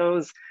 because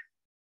those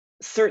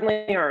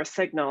certainly are a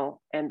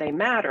signal and they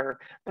matter,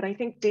 but I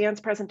think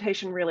Dan's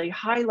presentation really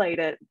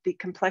highlighted the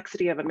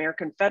complexity of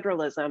American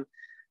federalism.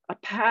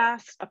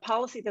 A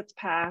policy that's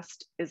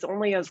passed is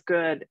only as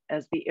good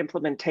as the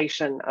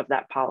implementation of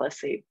that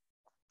policy.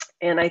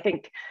 And I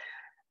think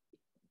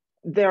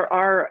there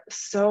are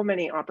so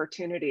many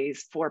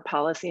opportunities for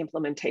policy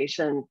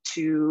implementation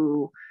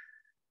to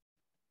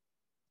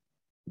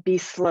be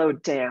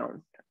slowed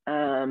down.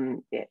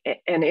 And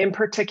in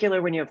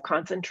particular, when you have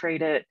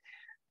concentrated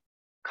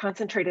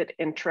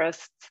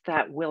interests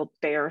that will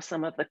bear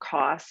some of the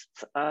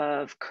costs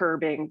of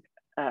curbing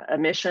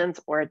emissions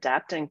or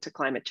adapting to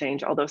climate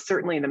change, although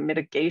certainly the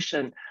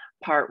mitigation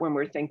part, when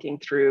we're thinking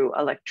through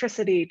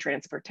electricity,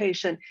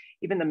 transportation,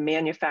 even the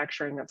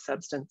manufacturing of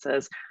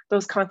substances,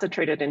 those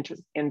concentrated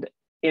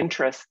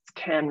interests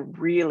can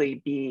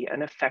really be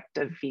an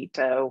effective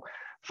veto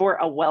for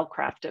a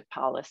well-crafted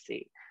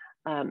policy.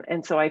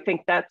 And so I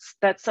think that's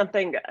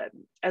something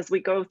as we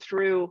go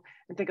through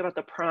and think about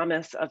the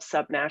promise of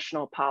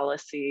subnational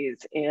policies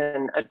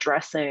in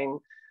addressing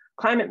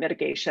climate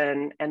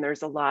mitigation, and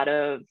there's a lot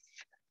of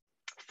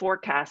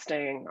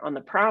forecasting on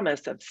the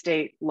promise of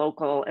state,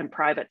 local, and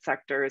private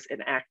sectors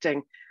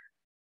enacting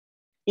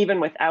even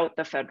without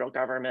the federal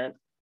government.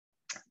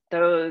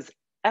 Those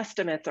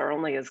estimates are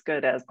only as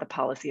good as the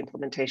policy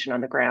implementation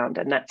on the ground,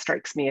 and that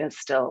strikes me as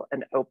still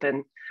an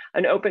open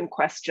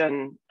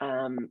question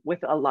with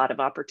a lot of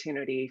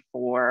opportunity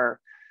for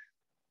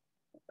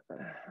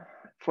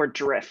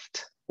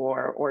drift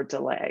or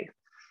delay.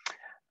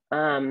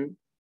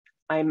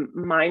 I'm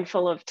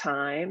mindful of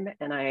time,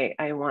 and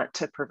I want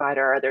to provide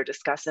our other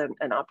discussant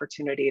an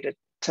opportunity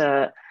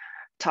to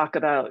talk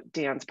about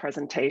Dan's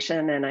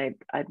presentation, and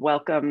I'd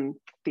welcome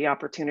the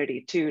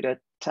opportunity too to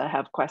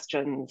have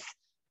questions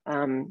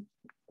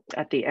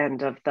at the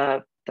end of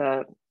the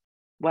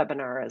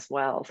webinar as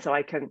well. So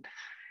I can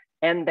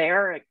end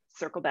there,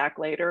 circle back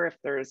later if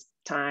there's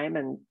time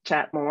and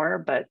chat more,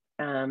 but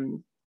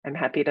I'm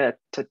happy to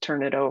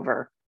turn it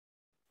over.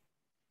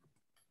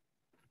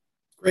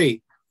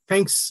 Great.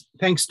 Thanks,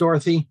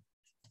 Dorothy,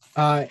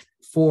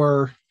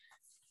 for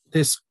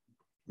this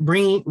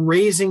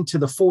raising to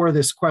the fore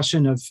this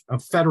question of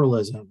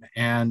federalism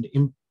and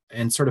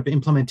sort of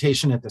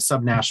implementation at the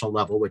subnational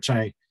level, which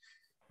I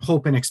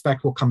hope and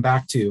expect we'll come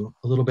back to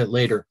a little bit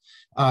later.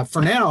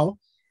 For now,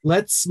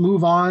 let's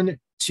move on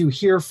to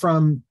hear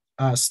from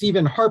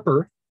Stephen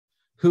Harper,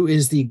 who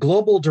is the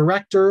Global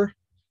Director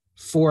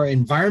for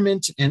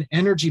Environment and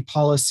Energy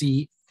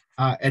Policy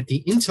at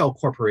the Intel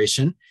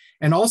Corporation,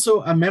 and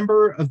also a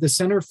member of the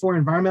Center for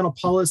Environmental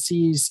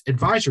Policy's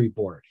Advisory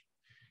Board.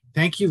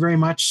 Thank you very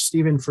much,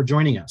 Stephen, for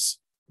joining us.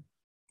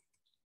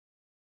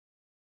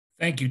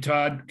 Thank you,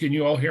 Todd. Can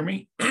you all hear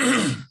me?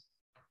 Can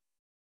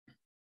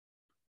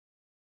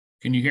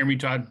you hear me,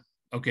 Todd?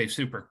 Okay,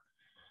 super.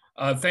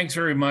 Thanks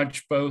very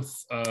much, both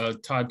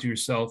Todd, to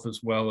yourself,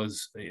 as well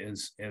as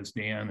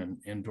Dan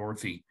and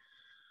Dorothy.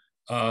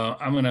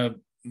 I'm going to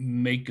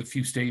make a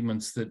few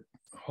statements that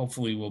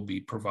hopefully will be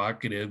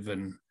provocative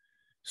and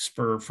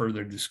spur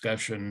further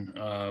discussion,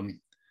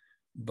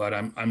 but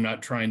I'm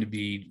not trying to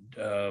be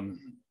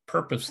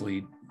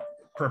purposely.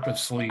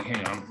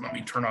 Hang on, let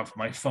me turn off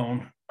my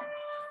phone.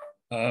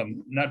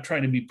 Not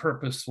trying to be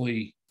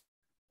purposely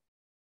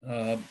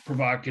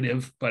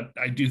provocative, but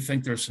I do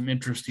think there's some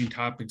interesting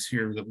topics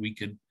here that we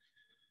could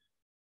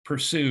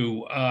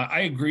pursue.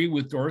 I agree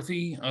with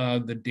Dorothy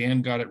that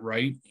Dan got it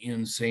right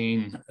in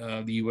saying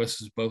the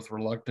U.S. is both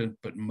reluctant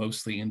but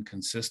mostly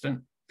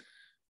inconsistent.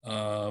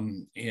 I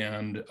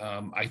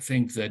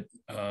think that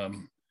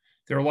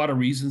there are a lot of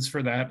reasons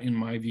for that, in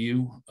my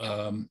view.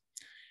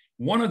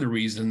 One of the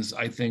reasons,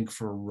 I think,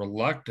 for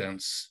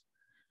reluctance,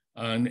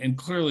 and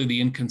clearly the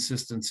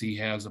inconsistency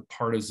has a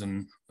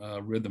partisan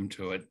rhythm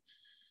to it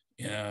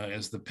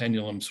as the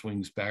pendulum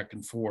swings back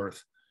and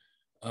forth.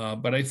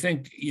 But I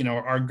think,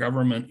 our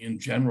government in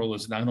general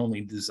is not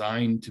only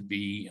designed to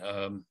be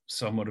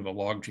somewhat of a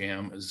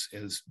logjam,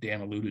 as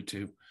Dan alluded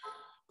to,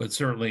 but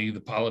certainly the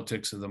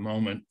politics of the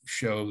moment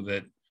show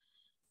that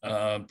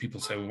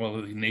people say,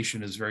 well, the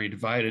nation is very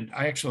divided.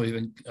 I actually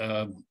think,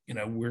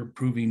 we're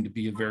proving to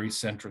be a very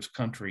centrist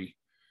country.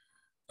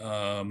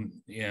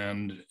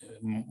 And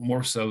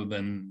more so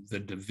than the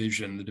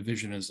division. The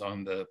division is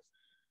on the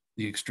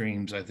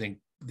extremes. I think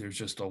there's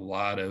just a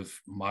lot of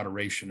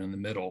moderation in the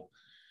middle.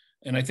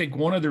 And I think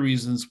one of the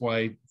reasons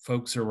why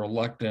folks are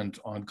reluctant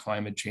on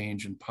climate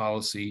change and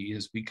policy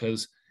is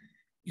because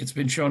it's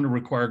been shown to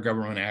require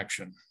government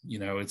action.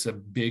 It's a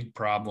big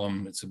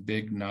problem. It's a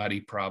big,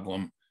 knotty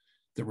problem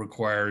that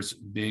requires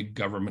big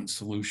government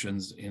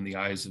solutions in the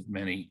eyes of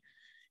many.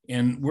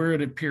 And we're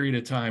at a period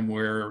of time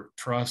where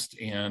trust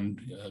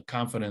and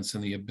confidence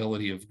in the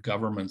ability of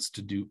governments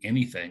to do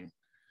anything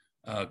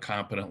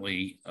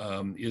competently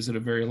is at a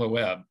very low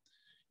ebb.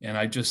 And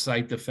I just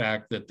cite the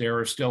fact that there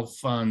are still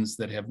funds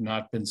that have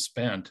not been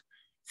spent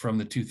from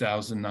the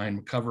 2009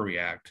 Recovery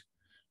Act.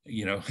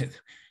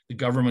 The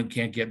government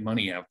can't get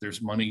money out.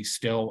 There's money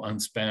still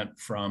unspent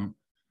from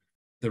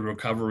the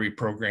recovery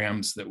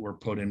programs that were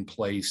put in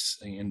place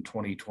in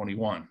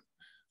 2021.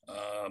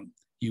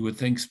 You would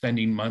think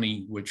spending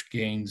money which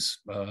gains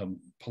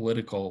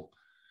political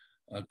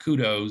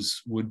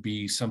kudos would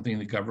be something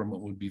the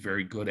government would be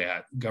very good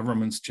at.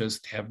 Governments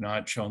just have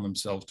not shown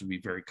themselves to be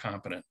very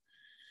competent.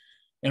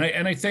 And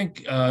I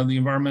think the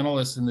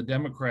environmentalists and the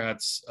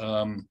Democrats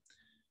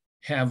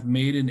have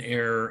made an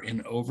error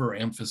in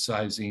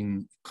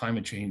overemphasizing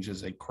climate change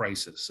as a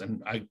crisis.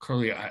 And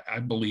I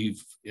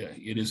believe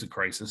it is a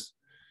crisis.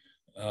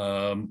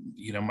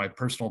 My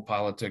personal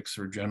politics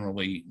are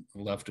generally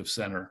left of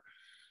center.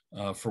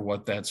 For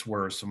what that's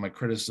worth. So my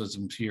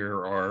criticisms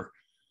here are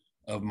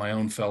of my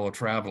own fellow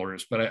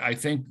travelers, but I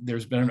think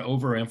there's been an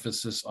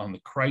overemphasis on the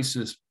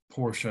crisis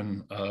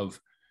portion of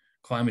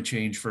climate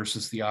change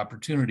versus the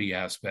opportunity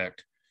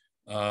aspect.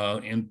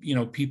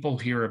 People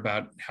hear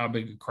about how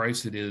big a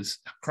crisis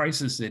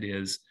it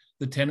is.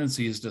 The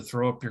tendency is to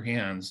throw up your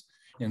hands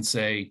and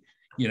say,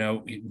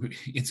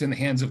 it's in the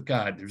hands of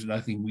God. There's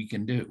nothing we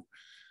can do.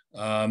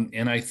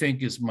 And I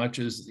think as much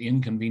as The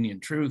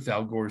Inconvenient Truth,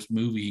 Al Gore's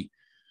movie,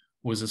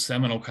 was a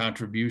seminal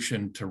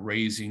contribution to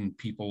raising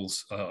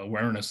people's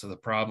awareness of the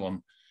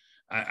problem,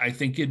 I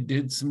think it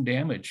did some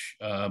damage,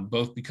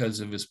 both because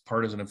of his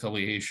partisan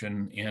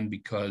affiliation and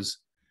because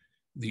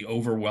the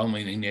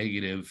overwhelmingly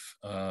negative,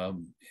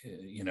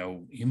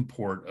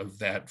 import of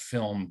that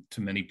film to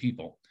many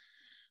people.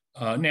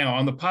 Now,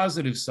 on the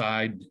positive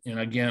side, and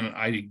again,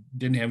 I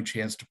didn't have a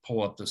chance to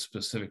pull up the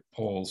specific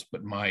polls,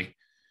 but my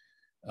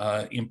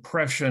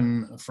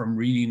impression from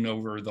reading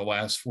over the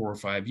last 4 or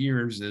 5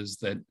 years is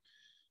that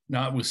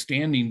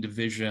notwithstanding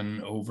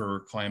division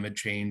over climate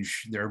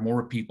change, there are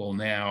more people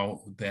now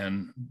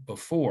than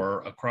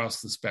before across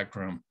the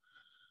spectrum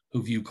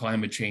who view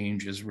climate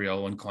change as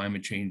real and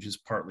climate change is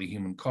partly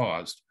human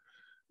caused.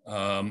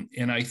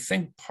 And I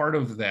think part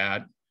of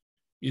that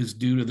is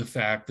due to the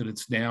fact that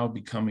it's now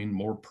becoming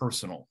more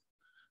personal.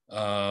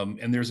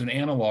 And there's an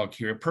analog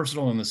here,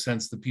 personal in the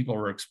sense that people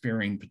are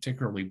experiencing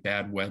particularly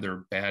bad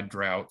weather, bad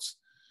droughts,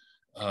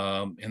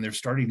 and they're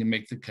starting to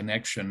make the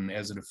connection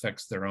as it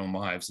affects their own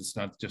lives. It's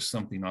not just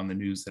something on the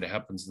news that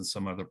happens in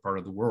some other part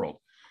of the world.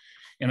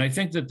 And I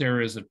think that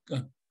there is a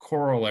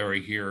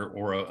corollary here,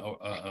 or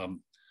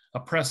a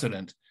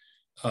precedent.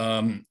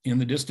 In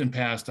the distant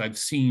past, I've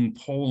seen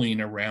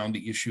polling around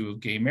the issue of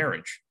gay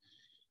marriage.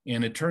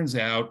 And it turns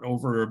out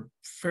over a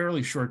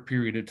fairly short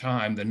period of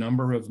time, the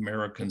number of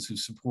Americans who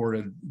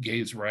supported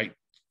gays' right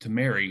to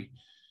marry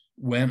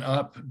went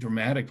up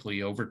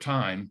dramatically over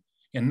time,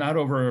 and not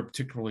over a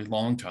particularly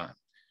long time.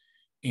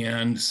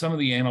 And some of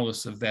the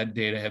analysts of that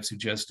data have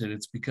suggested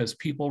it's because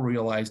people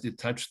realized it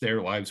touched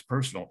their lives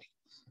personally.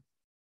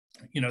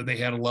 they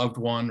had a loved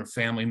one or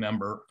family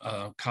member,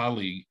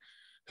 colleague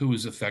who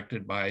was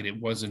affected by it. It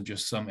wasn't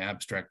just some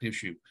abstract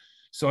issue.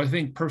 So I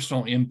think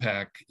personal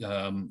impact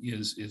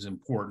is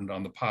important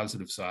on the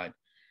positive side.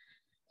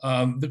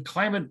 The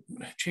climate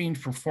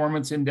change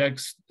performance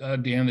index,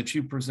 Dan, that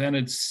you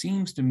presented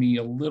seems to me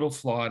a little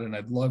flawed, and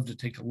I'd love to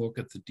take a look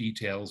at the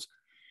details.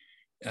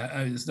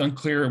 It's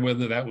unclear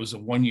whether that was a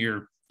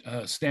one-year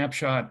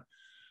snapshot,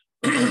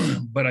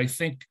 but I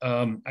think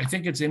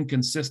it's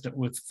inconsistent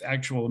with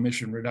actual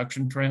emission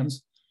reduction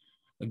trends.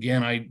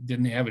 Again, I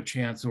didn't have a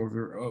chance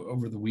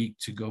over the week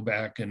to go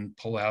back and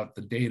pull out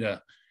the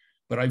data,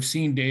 but I've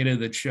seen data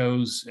that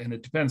shows, and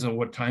it depends on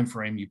what time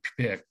frame you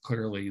pick,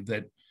 clearly,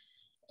 that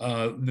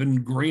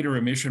been greater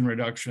emission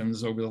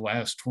reductions over the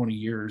last 20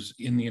 years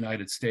in the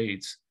United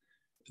States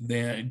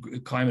than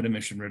climate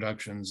emission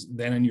reductions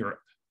than in Europe.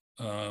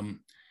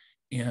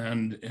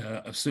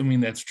 Assuming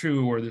that's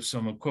true, or there's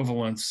some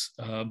equivalence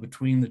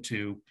between the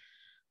two,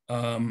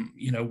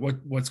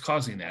 what's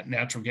causing that?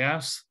 Natural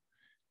gas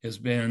has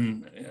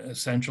been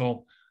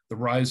essential, the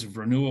rise of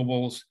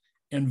renewables,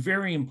 and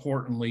very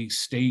importantly,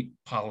 state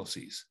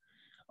policies.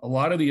 A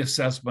lot of the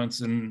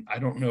assessments, and I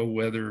don't know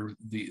whether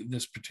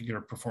this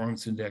particular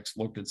performance index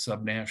looked at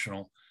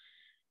subnational,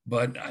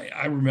 but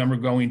I remember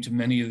going to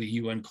many of the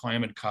UN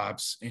climate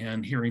COPs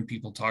and hearing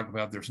people talk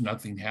about there's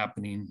nothing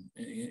happening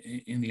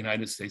in the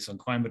United States on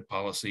climate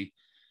policy.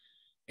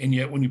 And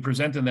yet when you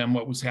present to them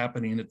what was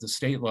happening at the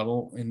state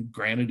level, and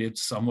granted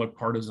it's somewhat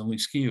partisanly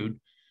skewed,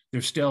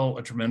 there's still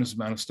a tremendous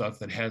amount of stuff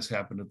that has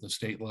happened at the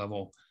state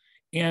level.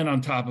 And on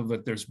top of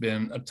it, there's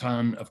been a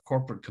ton of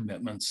corporate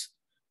commitments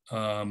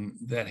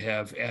that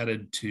have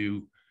added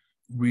to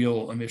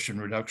real emission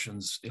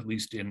reductions, at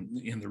least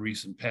in the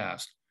recent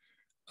past.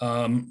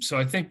 So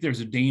I think there's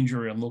a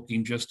danger in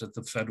looking just at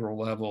the federal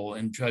level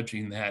and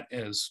judging that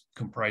as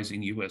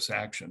comprising US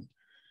action.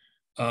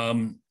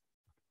 I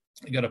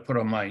got to put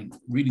on my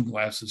reading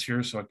glasses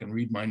here so I can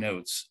read my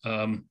notes.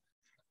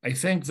 I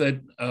think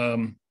that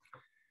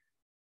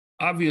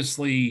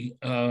obviously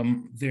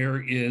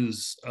there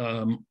is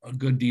a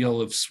good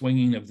deal of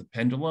swinging of the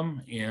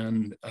pendulum,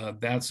 and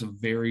that's a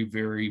very,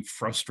 very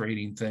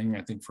frustrating thing,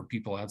 I think, for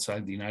people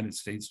outside the United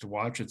States to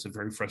watch. It's a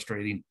very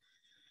frustrating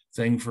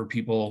thing for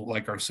people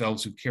like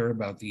ourselves who care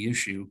about the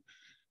issue,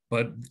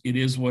 but it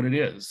is what it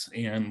is.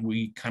 And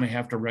we kind of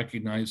have to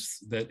recognize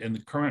that in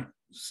the current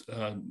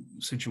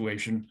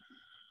situation,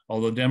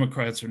 although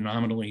Democrats are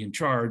nominally in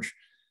charge,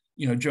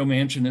 Joe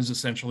Manchin is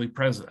essentially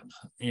president,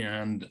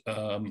 and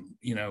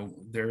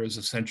there is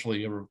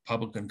essentially a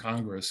Republican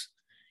Congress,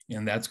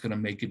 and that's going to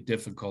make it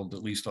difficult,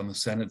 at least on the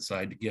Senate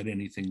side, to get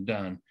anything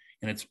done.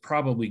 And it's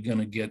probably going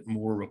to get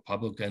more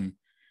Republican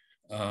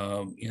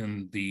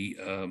in the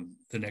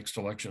next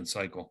election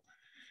cycle.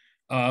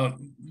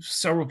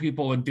 Several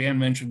people, and Dan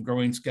mentioned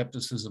growing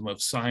skepticism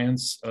of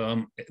science.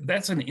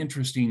 That's an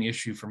interesting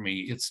issue for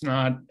me. It's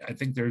not, I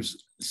think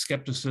there's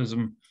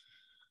skepticism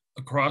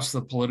across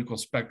the political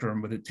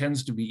spectrum, but it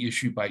tends to be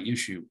issue by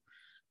issue.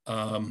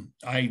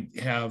 I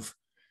have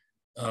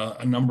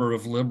a number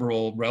of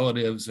liberal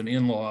relatives and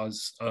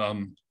in-laws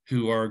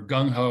who are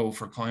gung-ho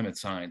for climate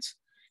science,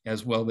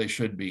 as well they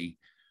should be,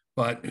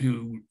 but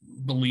who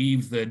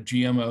believe that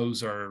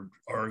GMOs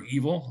are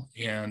evil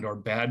and are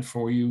bad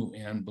for you,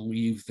 and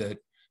believe that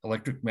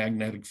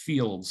electromagnetic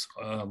fields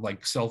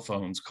like cell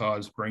phones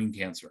cause brain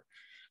cancer.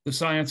 The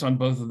science on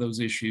both of those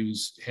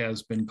issues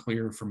has been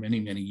clear for many,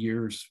 many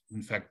years,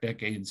 in fact,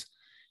 decades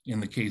in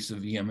the case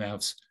of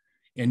EMFs.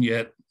 And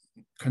yet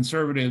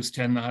conservatives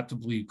tend not to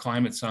believe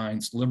climate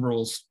science.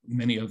 Liberals,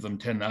 many of them,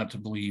 tend not to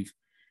believe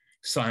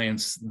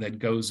science that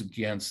goes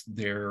against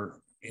their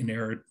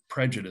inherent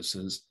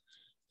prejudices.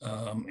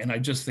 And I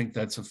just think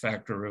that's a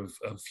factor of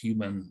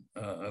human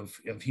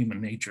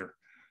nature.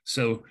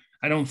 So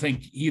I don't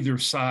think either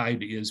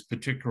side is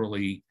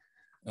particularly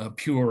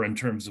pure in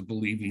terms of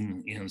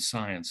believing in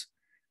science.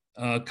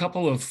 A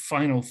couple of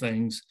final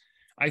things.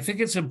 I think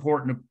it's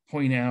important to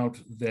point out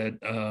that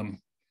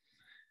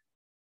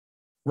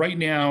right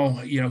now,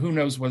 who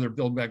knows whether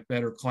Build Back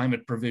Better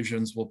climate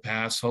provisions will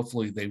pass.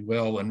 Hopefully they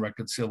will, and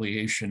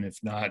reconciliation, if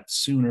not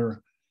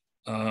sooner.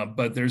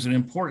 But there's an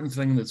important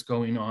thing that's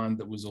going on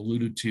that was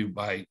alluded to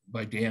by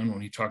Dan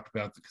when he talked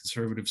about the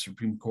conservative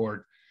Supreme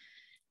Court.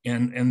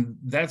 And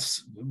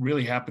that's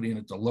really happening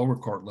at the lower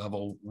court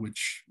level,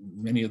 which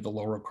many of the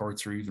lower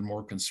courts are even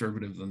more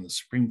conservative than the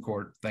Supreme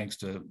Court, thanks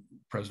to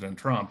President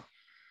Trump.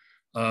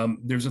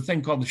 There's a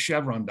thing called the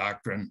Chevron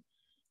doctrine,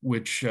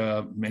 which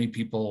many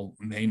people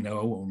may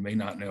know or may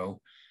not know,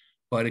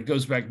 but it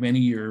goes back many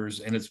years,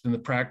 and it's been the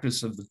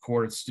practice of the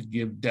courts to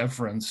give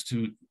deference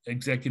to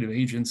executive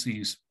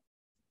agencies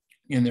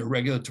in their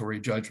regulatory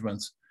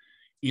judgments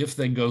if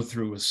they go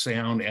through a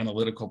sound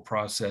analytical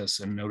process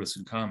and notice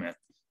and comment.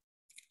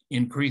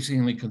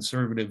 Increasingly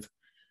conservative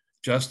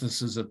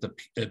justices at the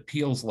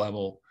appeals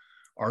level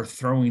are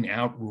throwing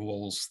out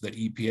rules that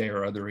EPA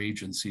or other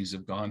agencies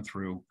have gone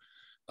through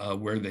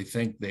where they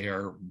think they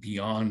are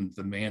beyond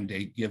the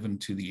mandate given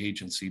to the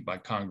agency by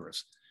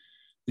Congress.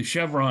 The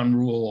Chevron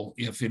rule,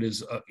 if it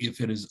is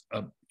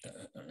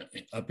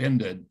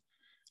upended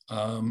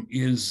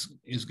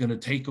is going to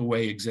take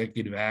away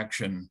executive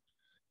action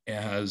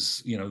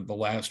as the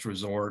last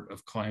resort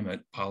of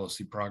climate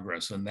policy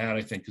progress. And that,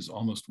 I think, is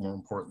almost more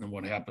important than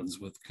what happens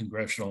with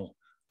congressional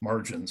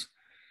margins.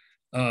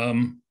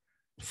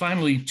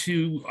 Finally,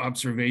 two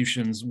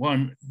observations.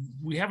 One,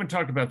 we haven't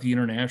talked about the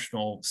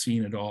international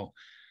scene at all.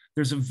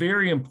 There's a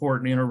very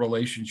important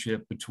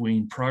interrelationship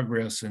between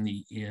progress in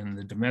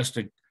the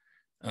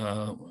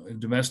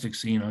domestic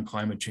scene on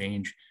climate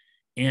change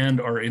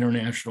and our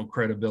international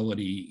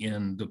credibility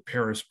in the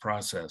Paris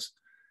process.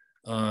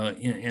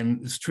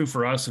 And it's true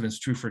for us and it's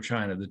true for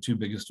China, the two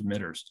biggest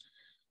emitters.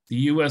 The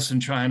US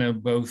and China,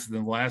 both in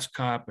the last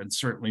COP and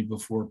certainly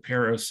before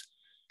Paris,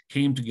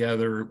 came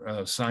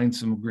together, signed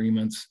some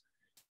agreements,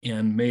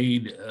 and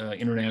made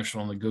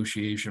international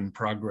negotiation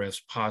progress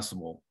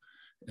possible.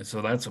 And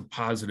so that's a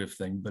positive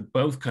thing, but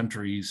both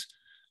countries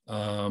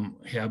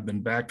have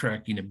been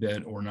backtracking a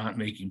bit or not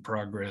making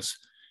progress.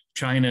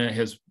 China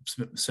has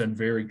sent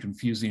very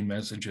confusing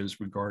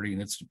messages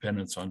regarding its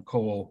dependence on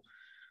coal.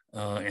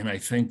 And I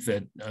think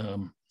that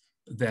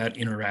that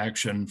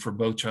interaction for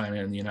both China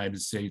and the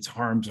United States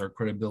harms our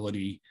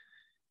credibility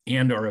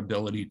and our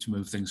ability to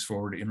move things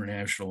forward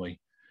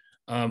internationally.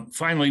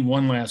 Finally,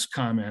 one last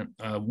comment.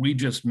 We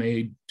just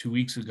made 2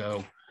 weeks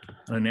ago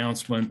an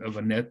announcement of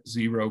a net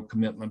zero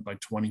commitment by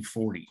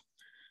 2040.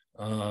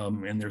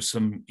 And there's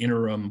some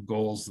interim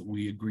goals that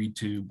we agreed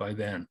to by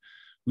then.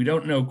 We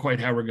don't know quite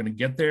how we're going to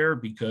get there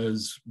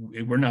because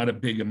we're not a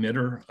big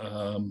emitter,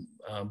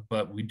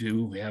 but we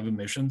do have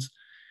emissions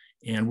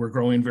and we're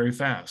growing very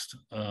fast.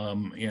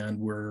 And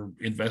we're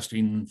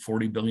investing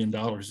 $40 billion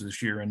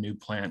this year in new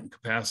plant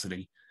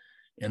capacity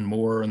and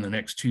more in the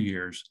next 2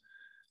 years.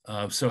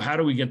 So how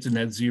do we get to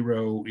net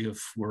zero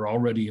if we're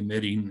already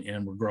emitting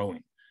and we're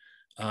growing?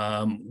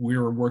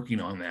 We're working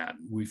on that.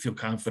 We feel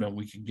confident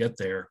we can get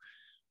there,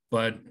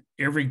 but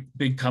every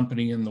big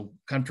company in the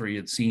country,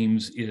 it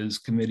seems, is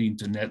committing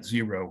to net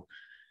zero,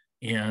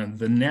 and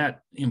the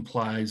net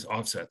implies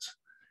offsets.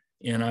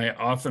 And I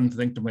often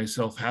think to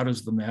myself, how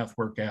does the math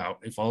work out?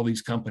 If all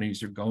these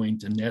companies are going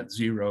to net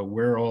zero,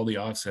 where are all the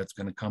offsets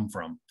going to come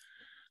from?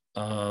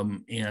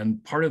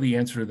 And part of the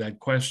answer to that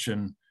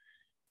question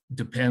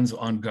depends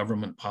on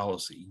government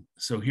policy.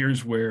 So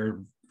here's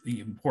where the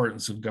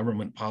importance of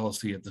government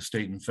policy at the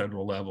state and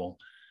federal level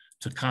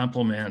to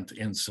complement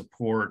and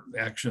support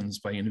actions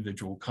by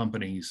individual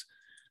companies.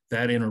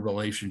 That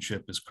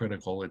interrelationship is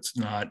critical. It's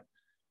not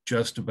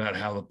just about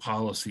how the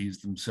policies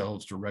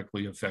themselves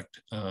directly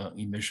affect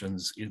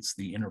emissions, it's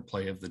the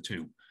interplay of the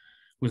two.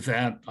 With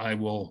that, I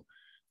will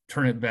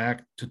turn it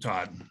back to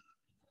Todd.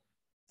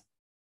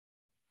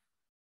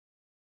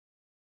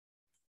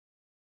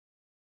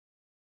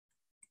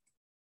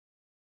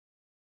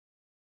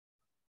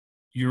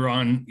 You're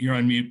on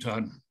mute,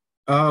 Todd.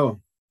 Oh,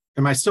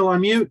 am I still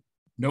on mute?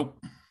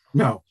 Nope.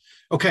 No.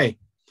 Okay.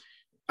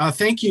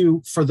 Thank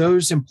you for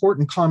those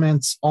important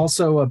comments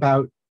also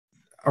about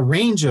a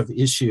range of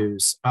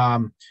issues,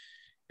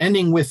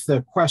 ending with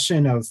the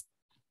question of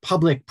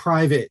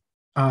public-private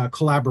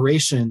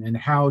collaboration and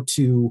how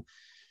to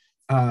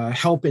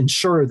help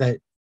ensure that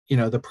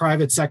the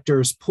private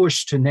sector's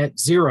push to net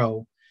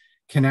zero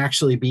can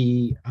actually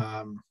be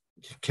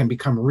can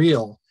become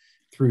real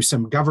through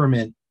some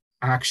government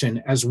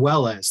action as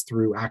well as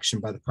through action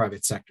by the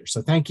private sector.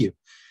 So thank you.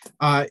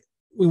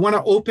 We want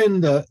to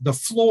open the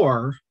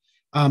floor.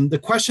 The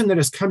question that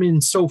has come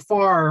in so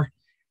far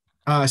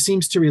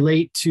seems to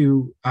relate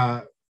to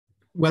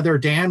whether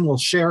Dan will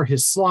share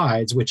his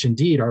slides, which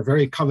indeed are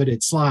very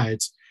coveted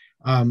slides,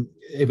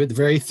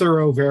 very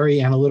thorough,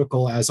 very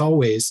analytical as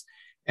always.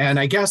 And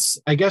I guess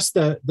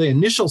the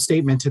initial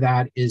statement to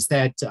that is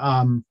that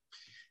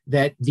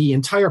that the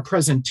entire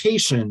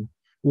presentation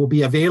will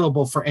be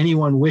available for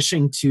anyone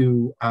wishing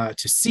to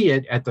see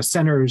it at the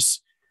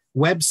center's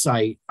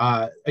website.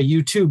 A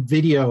YouTube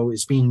video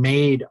is being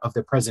made of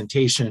the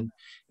presentation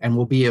and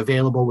will be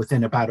available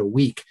within about a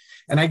week.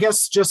 And I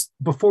guess just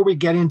before we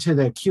get into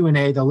the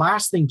Q&A, the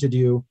last thing to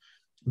do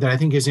that I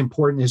think is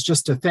important is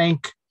just to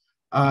thank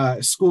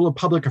School of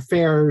Public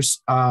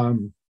Affairs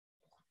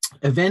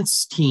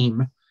events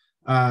team,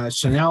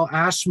 Chanel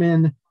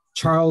Ashman,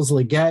 Charles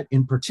Leggett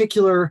in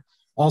particular,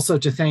 also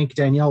to thank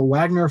Danielle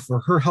Wagner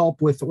for her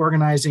help with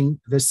organizing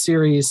this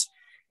series,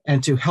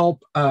 and to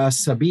help thank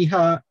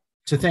Sabiha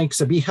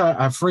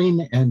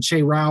Afrin and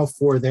Che Rao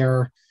for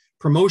their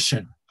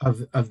promotion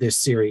of this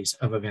series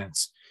of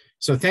events.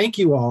 So thank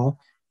you all.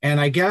 And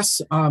I guess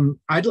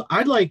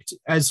I'd like to,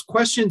 as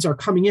questions are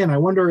coming in, I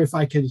wonder if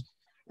I could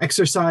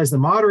exercise the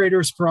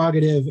moderator's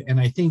prerogative and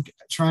I think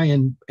try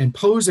and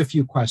pose a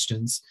few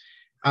questions.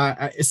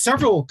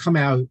 Several come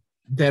out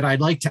that I'd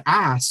like to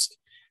ask.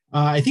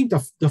 I think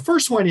the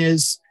first one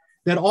is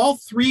that all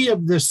three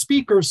of the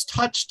speakers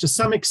touched to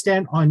some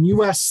extent on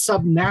US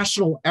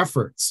subnational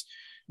efforts,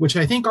 which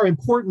I think are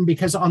important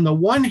because on the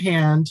one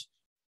hand,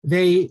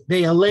 they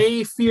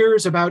allay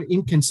fears about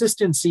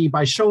inconsistency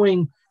by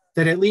showing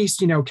that at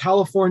least,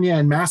 California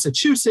and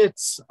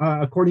Massachusetts,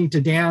 according to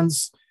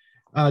Dan's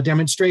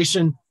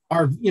demonstration,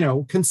 are,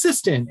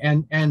 consistent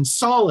and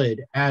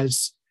solid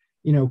as,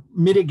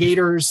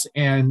 mitigators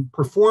and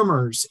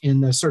performers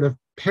in the sort of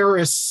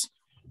Paris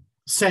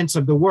sense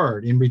of the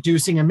word, in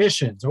reducing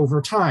emissions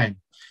over time.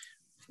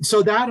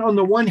 So that on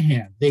the one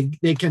hand,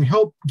 they can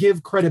help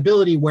give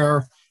credibility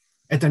where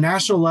at the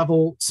national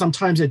level,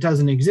 sometimes it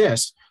doesn't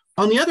exist.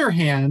 On the other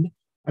hand,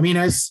 I mean,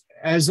 as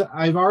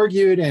I've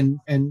argued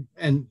and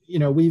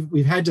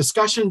we've had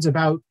discussions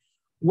about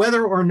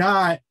whether or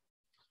not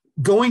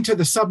going to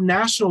the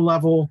subnational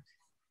level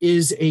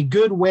is a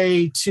good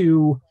way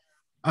to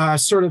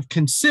sort of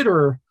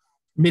consider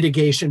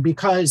mitigation,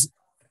 because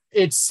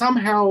it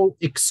somehow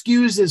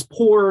excuses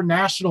poor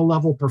national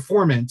level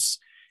performance.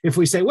 If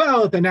we say,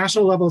 well, at the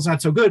national level, it's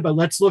not so good, but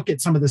let's look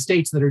at some of the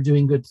states that are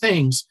doing good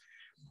things.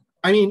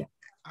 I mean,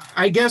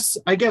 I guess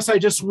I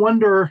just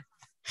wonder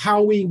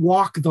how we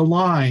walk the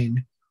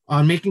line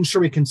on making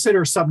sure we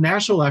consider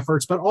subnational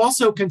efforts, but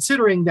also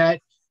considering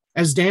that,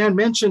 as Dan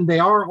mentioned, they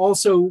are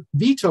also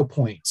veto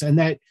points. And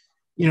that,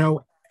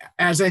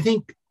 as I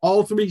think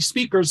all three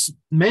speakers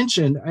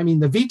mentioned, I mean,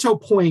 the veto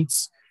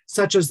points,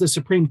 such as the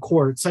Supreme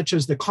Court, such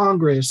as the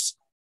Congress,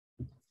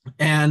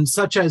 and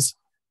such as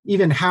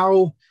even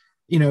how,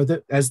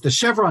 as the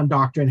Chevron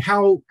doctrine,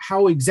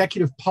 how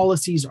executive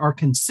policies are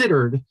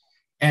considered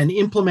and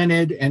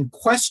implemented and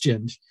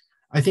questioned,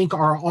 I think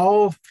are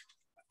all,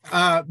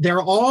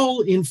 they're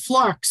all in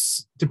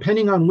flux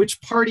depending on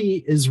which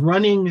party is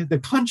running the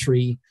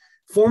country,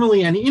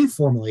 formally and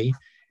informally.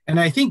 And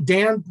I think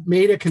Dan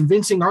made a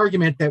convincing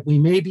argument that we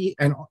may be,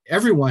 and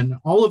everyone,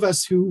 all of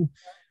us who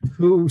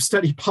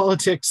study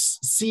politics,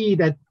 see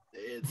that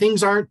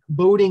things aren't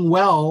boding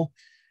well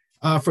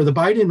for the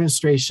Biden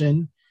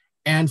administration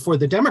and for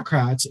the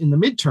Democrats in the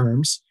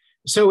midterms.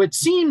 So it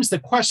seems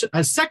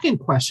a second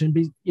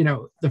question,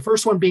 the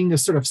first one being the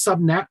sort of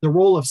the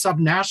role of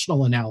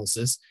subnational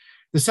analysis.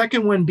 The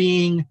second one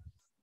being,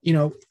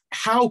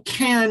 how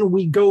can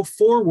we go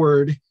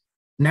forward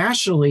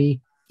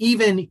nationally,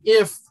 even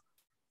if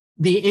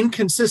the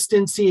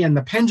inconsistency and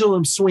the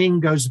pendulum swing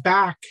goes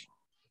back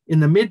in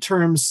the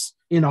midterms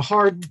in a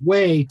hard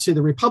way to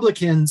the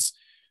Republicans,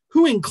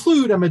 who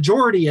include a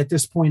majority at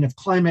this point of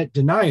climate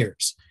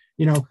deniers?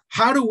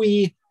 How do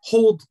we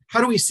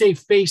save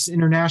face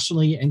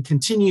internationally and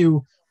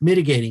continue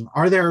mitigating?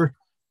 Are there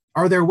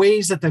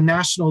ways at the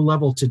national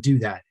level to do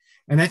that?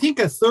 And I think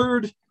a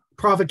third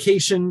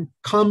provocation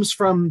comes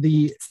from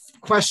the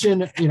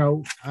question,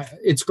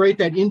 it's great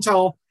that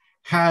Intel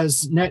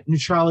has net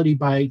neutrality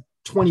by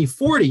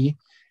 2040.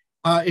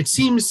 It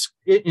seems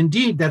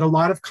indeed that a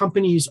lot of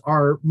companies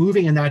are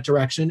moving in that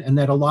direction, and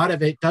that a lot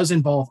of it does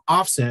involve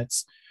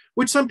offsets,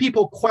 which some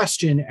people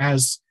question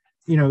as,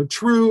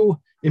 true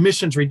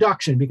emissions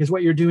reduction, because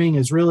what you're doing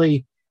is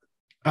really,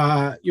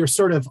 you're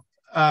sort of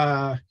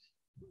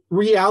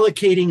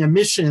reallocating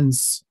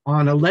emissions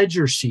on a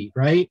ledger sheet,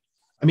 right?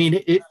 I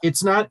mean,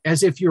 it's not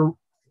as if you're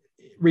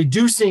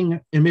reducing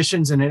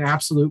emissions in an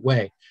absolute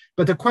way.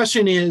 But the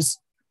question is,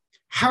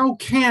 how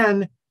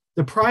can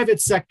the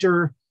private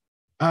sector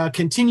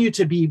continue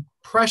to be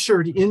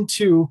pressured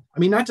into, I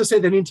mean, not to say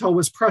that Intel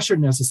was pressured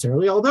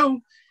necessarily, although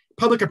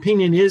public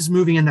opinion is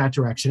moving in that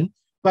direction,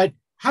 but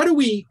how do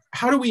we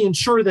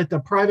ensure that the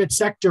private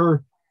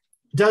sector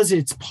does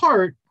its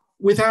part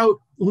without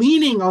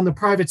leaning on the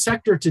private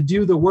sector to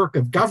do the work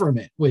of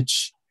government,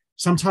 which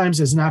sometimes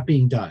is not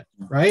being done,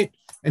 right?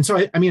 And so,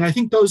 I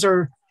think those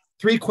are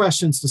three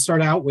questions to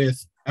start out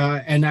with.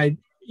 And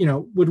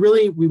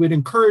we would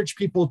encourage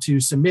people to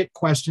submit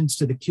questions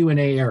to the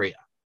Q&A area.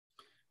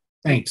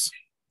 Thanks.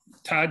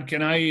 Todd,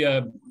 can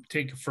I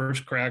take a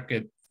first crack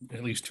at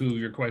least two of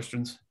your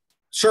questions?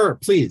 Sure,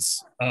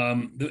 please.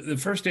 The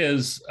first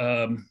is,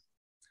 I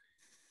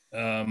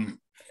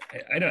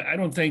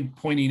don't think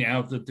pointing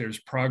out that there's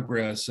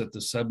progress at the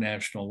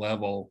subnational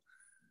level,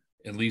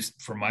 at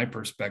least from my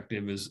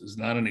perspective, is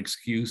not an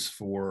excuse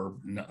for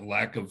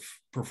lack of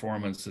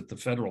performance at the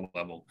federal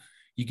level.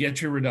 You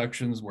get your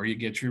reductions where you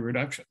get your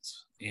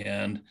reductions.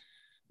 And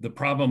the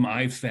problem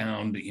I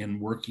found in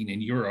working in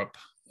Europe,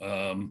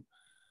 and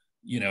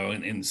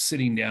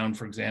sitting down,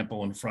 for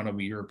example, in front of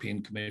a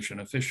European Commission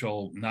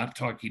official, not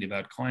talking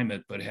about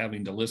climate, but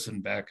having to listen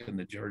back in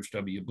the George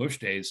W. Bush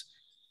days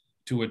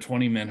to a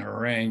 20-minute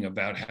harangue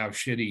about how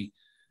shitty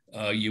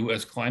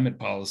U.S. climate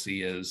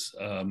policy is.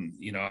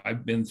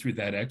 I've been through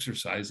that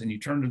exercise, and you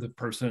turn to the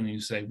person and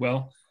you say,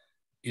 well,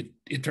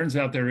 it turns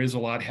out there is a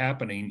lot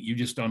happening. You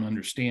just don't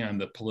understand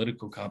the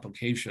political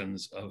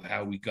complications of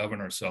how we govern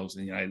ourselves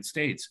in the United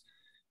States,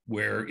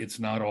 where it's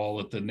not all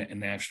at the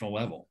national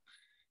level.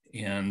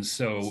 And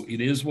so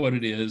it is what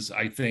it is.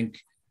 I think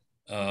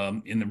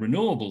in the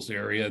renewables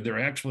area, there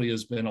actually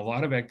has been a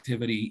lot of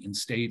activity in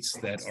states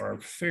that are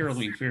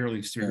fairly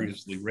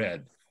seriously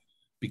red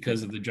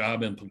because of the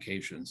job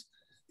implications.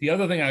 The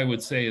other thing I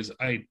would say is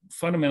I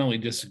fundamentally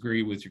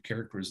disagree with your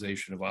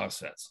characterization of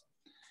offsets.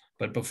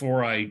 But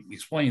before I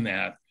explain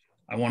that,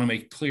 I want to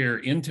make clear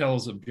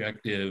Intel's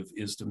objective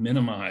is to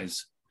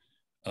minimize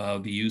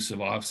the use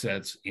of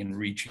offsets in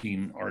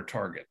reaching our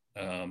target.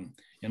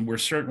 And we're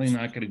certainly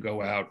not going to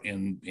go out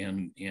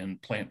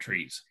and plant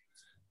trees.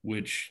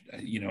 which,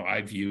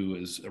 I view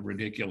as a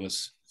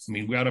ridiculous. I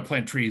mean, we ought to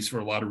plant trees for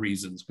a lot of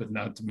reasons, but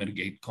not to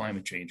mitigate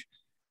climate change.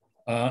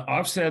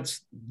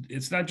 Offsets,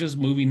 it's not just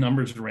moving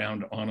numbers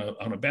around on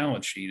a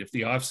balance sheet. If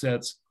the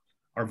offsets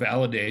are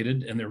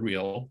validated and they're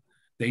real,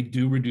 they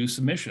do reduce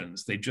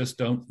emissions. They just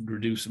don't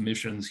reduce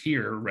emissions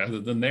here rather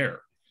than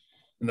there.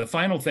 And the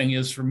final thing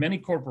is, for many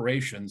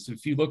corporations,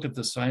 if you look at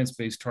the Science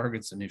Based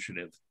Targets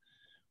Initiative,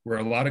 where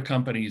a lot of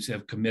companies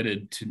have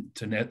committed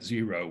to net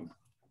zero,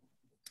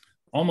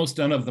 almost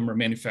none of them are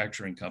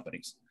manufacturing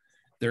companies.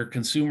 They're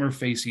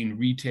consumer-facing,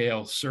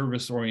 retail,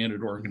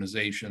 service-oriented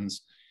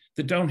organizations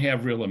that don't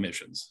have real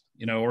emissions,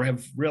 or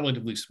have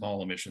relatively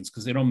small emissions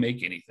because they don't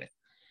make anything.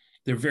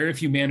 There are very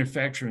few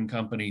manufacturing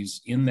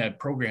companies in that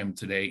program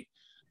today,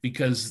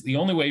 because the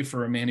only way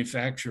for a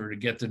manufacturer to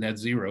get to net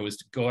zero is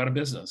to go out of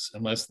business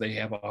unless they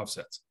have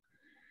offsets.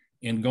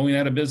 And going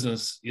out of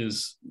business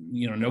is,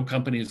 no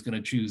company is going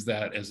to choose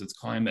that as its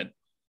climate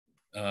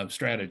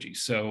strategy.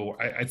 So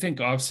I think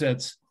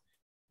offsets,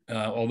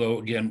 although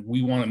again,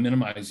 we want to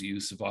minimize the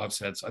use of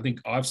offsets, I think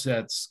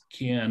offsets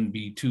can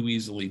be too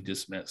easily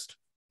dismissed.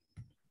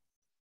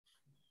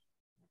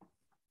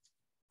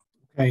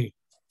 Okay,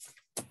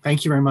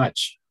 thank you very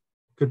much.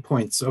 Good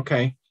points.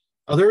 Okay,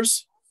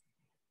 others?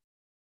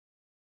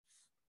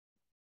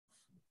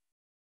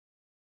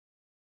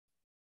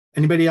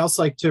 Anybody else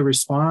like to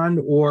respond,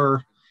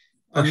 or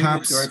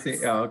perhaps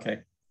Dorothy? Oh, okay.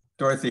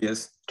 Dorothy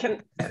is.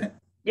 Can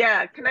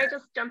I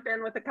just jump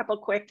in with a couple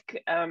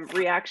quick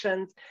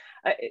reactions?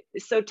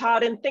 So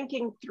Todd, in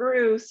thinking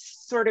through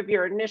sort of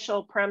your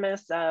initial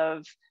premise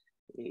of,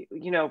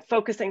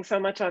 focusing so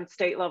much on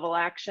state level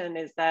action,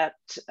 is that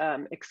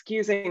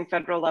excusing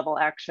federal level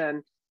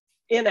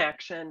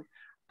inaction.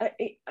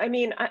 I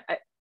mean,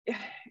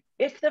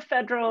 if the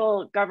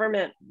federal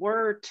government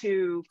were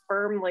to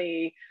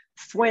firmly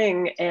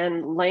swing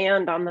and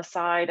land on the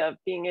side of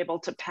being able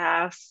to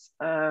pass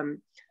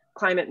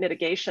climate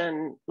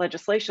mitigation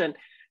legislation,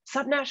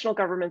 subnational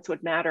governments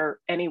would matter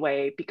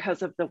anyway,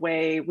 because of the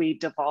way we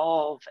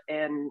devolve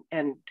and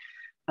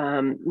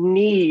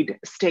need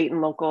state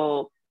and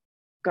local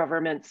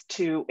governments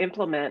to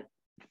implement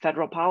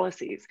federal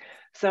policies.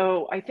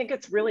 So I think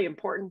it's really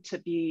important to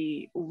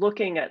be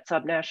looking at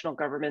subnational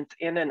governments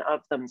in and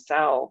of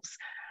themselves.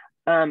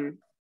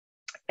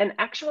 And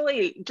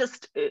actually,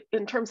 just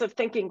in terms of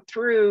thinking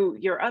through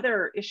your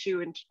other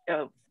issue and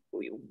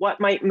what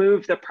might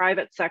move the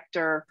private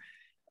sector,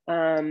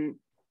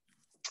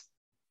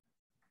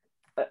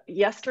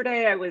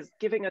 yesterday I was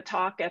giving a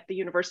talk at the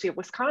University of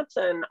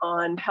Wisconsin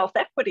on health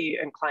equity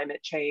and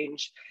climate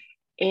change.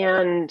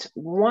 And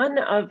one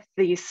of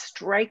the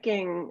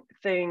striking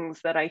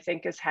things that I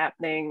think is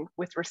happening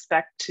with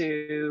respect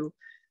to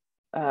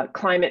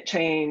climate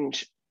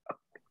change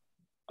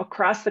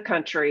across the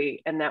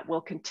country, and that will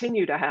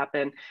continue to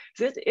happen,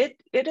 it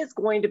is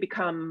going to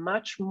become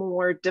much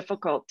more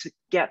difficult to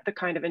get the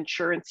kind of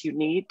insurance you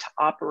need to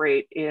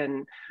operate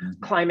in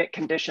climate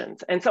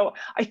conditions. And so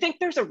I think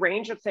there's a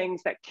range of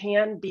things that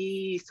can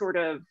be sort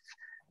of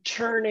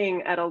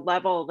churning at a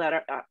level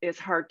that is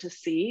hard to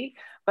see.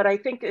 But I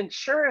think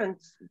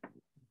insurance,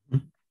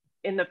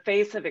 in the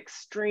face of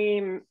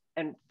extreme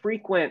and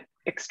frequent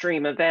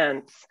extreme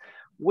events,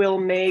 will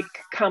make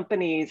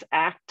companies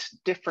act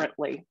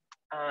differently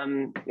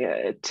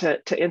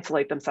to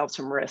insulate themselves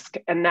from risk.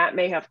 And that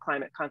may have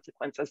climate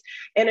consequences.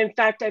 And in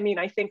fact, I mean,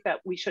 I think that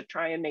we should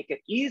try and make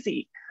it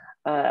easy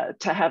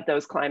to have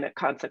those climate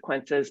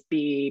consequences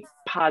be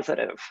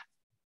positive.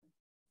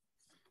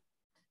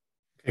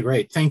 Okay,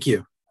 great, thank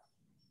you.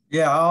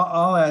 Yeah,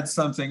 I'll add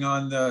something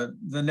on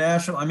the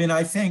national. I mean,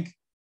 I think,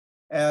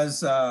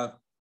 as the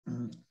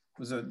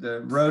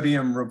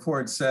Rhodium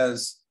report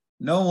says,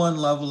 no one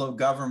level of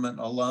government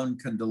alone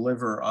can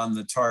deliver on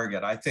the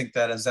target. I think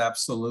that is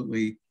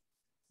absolutely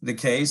the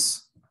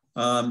case.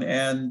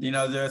 And,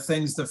 there are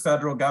things the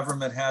federal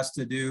government has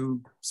to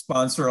do,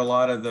 sponsor a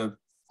lot of the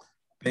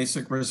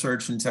basic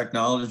research and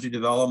technology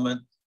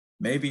development,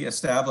 maybe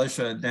establish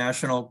a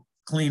national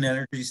clean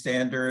energy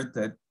standard,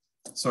 that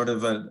sort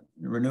of a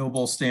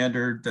renewable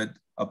standard that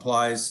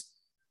applies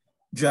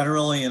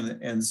generally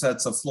and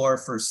sets a floor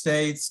for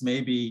states,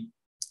 maybe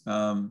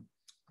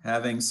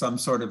having some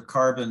sort of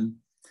carbon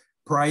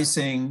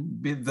pricing.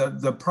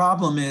 The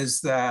problem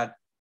is that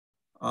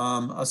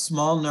a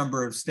small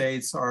number of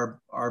states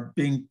are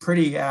being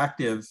pretty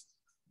active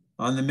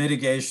on the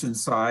mitigation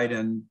side,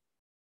 and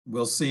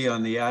we'll see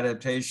on the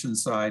adaptation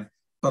side,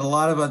 but a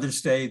lot of other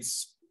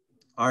states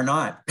are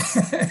not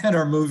and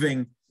are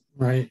moving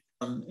right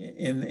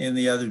in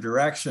the other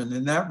direction.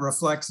 And that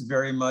reflects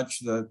very much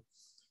the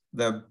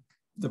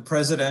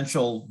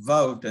presidential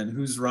vote and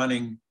who's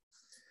running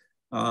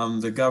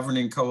the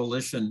governing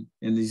coalition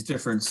in these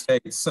different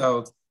states.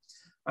 So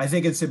I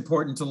think it's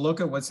important to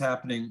look at what's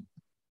happening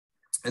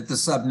at the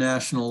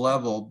subnational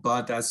level,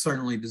 but that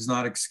certainly does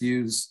not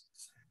excuse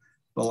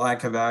the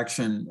lack of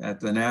action at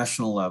the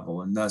national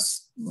level. And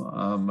thus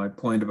my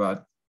point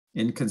about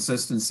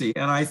inconsistency.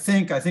 And I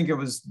think it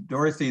was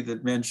Dorothy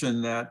that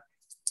mentioned that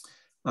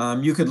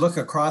you could look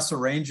across a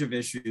range of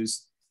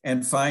issues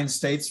and find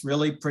states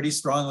really pretty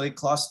strongly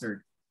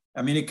clustered.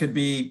 I mean, it could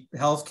be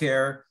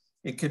healthcare,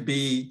 it could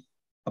be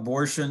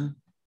abortion,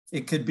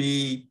 it could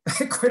be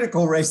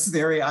critical race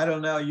theory. I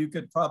don't know, you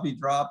could probably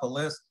draw up a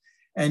list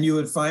and you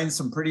would find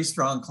some pretty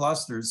strong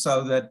clusters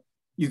so that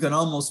you can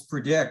almost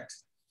predict.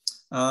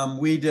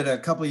 We did a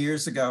couple of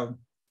years ago,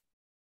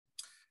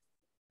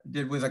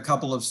 did with a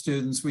couple of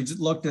students, we just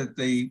looked at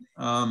the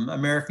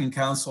American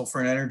Council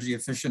for Energy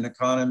Efficient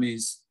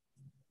Economies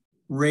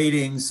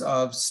ratings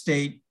of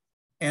state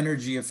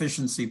energy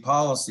efficiency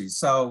policies.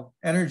 So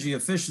energy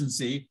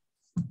efficiency,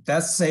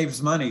 that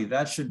saves money.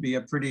 That should be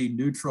a pretty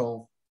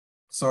neutral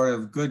sort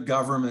of good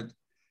government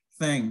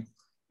thing.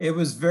 It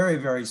was very,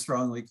 very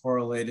strongly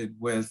correlated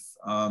with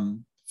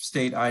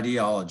state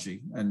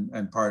ideology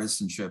and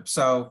partisanship.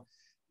 So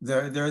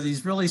there are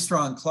these really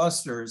strong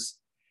clusters.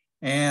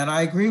 And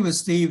I agree with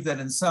Steve that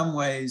in some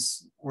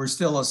ways we're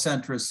still a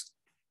centrist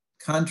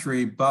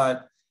country,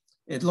 but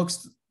it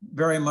looks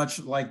very much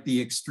like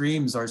the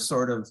extremes are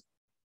sort of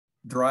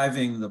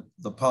driving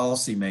the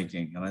policy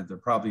making. And there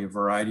are probably a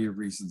variety of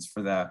reasons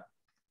for that.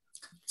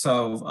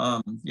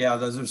 So yeah,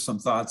 those are some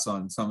thoughts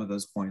on some of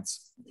those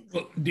points.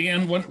 Well,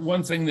 Dan,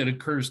 one thing that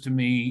occurs to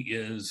me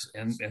is,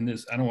 and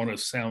this, I don't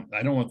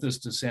want this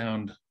to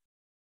sound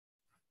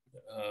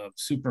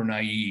super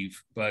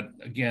naive, but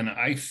again,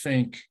 I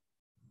think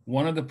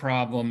one of the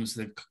problems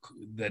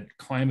that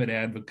climate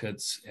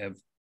advocates have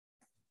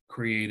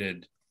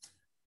created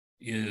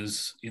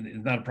is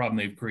not a problem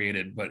they've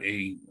created, but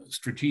a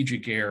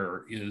strategic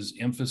error is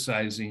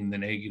emphasizing the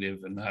negative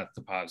and not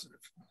the positive.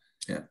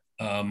 Yeah.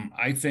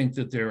 I think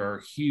that there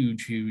are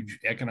huge, huge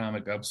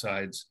economic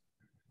upsides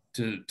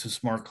to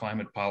smart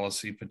climate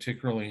policy,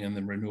 particularly in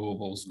the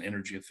renewables and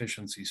energy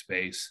efficiency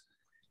space.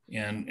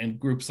 And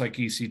groups like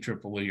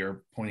ECEEE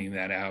are pointing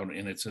that out,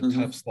 and it's a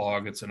tough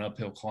slog, it's an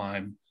uphill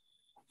climb.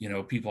 You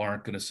know, people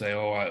aren't going to say,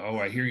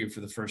 I hear you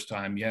for the first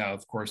time. Yeah,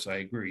 of course I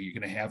agree. You're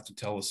going to have to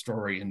tell a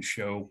story and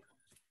show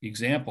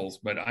examples.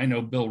 But I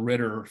know Bill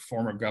Ritter,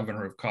 former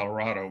governor of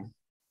Colorado,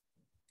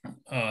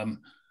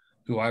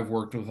 who I've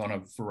worked with on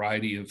a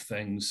variety of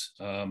things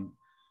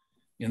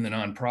in the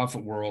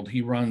nonprofit world.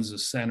 He runs a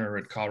center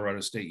at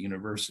Colorado State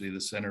University, the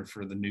Center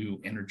for the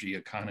New Energy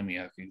Economy,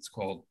 I think it's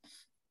called.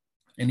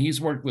 And he's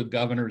worked with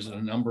governors in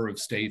a number of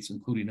states,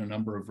 including a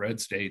number of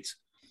red states,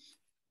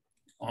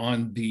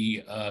 on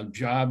the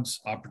jobs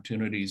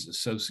opportunities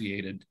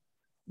associated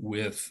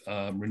with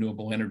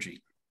renewable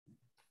energy.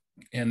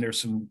 And there's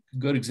some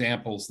good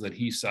examples that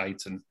he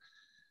cites, and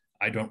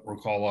I don't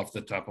recall off the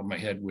top of my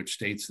head which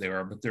states they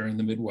are, but they're in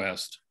the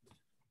Midwest,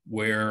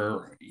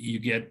 where you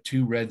get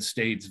two red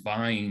states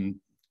vying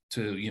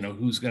to, you know,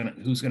 who's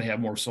gonna have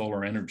more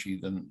solar energy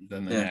than the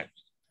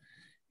next.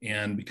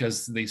 And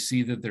because they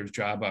see that there's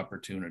job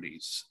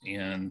opportunities,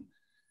 and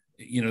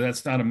you know,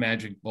 that's not a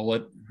magic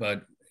bullet,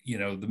 but you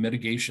know, the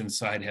mitigation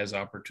side has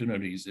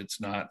opportunities.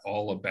 It's not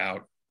all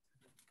about,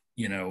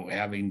 you know,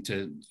 having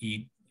to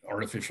eat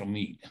artificial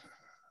meat.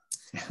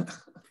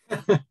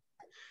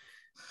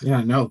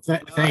 Yeah, no,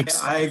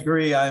 thanks. I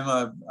agree. I'm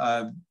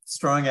a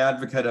strong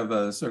advocate of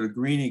a sort of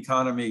green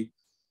economy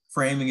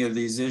framing of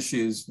these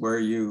issues where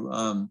you,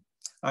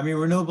 I mean,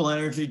 renewable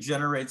energy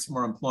generates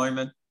more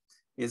employment.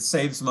 It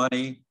saves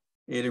money.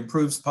 It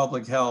improves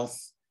public health.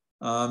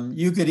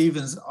 You could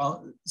even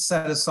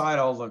set aside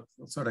all the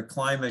sort of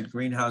climate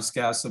greenhouse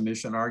gas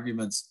emission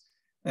arguments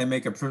and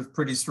make a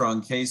pretty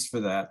strong case for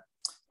that.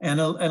 And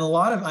a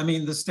lot of, I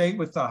mean, the state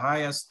with the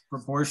highest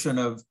proportion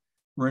of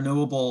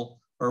renewable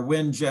or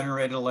wind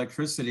generated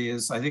electricity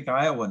is, I think,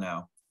 Iowa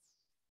now.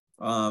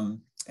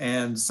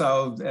 And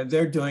so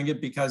they're doing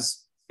it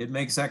because it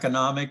makes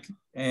economic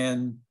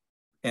and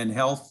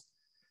health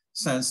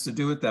sense to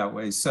do it that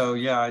way. So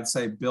yeah, I'd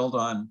say build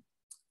on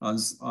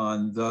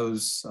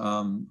those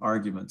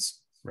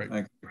arguments. Right.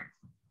 All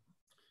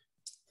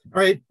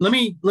right, let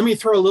me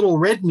throw a little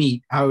red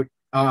meat out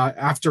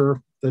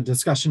after the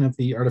discussion of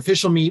the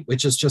artificial meat,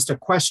 which is just a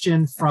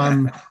question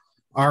from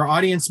our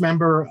audience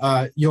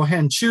member,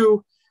 Johan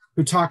Chu,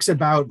 who talks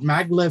about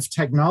maglev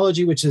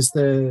technology, which is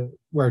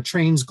where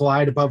trains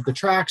glide above the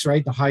tracks,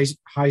 right? The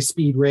high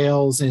speed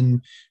rails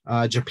in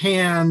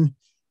Japan,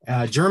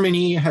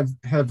 Germany have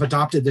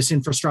adopted this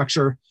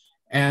infrastructure.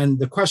 And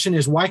the question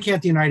is, why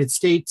can't the United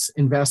States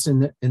invest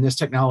in this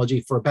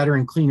technology for a better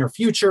and cleaner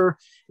future?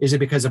 Is it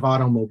because of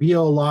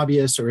automobile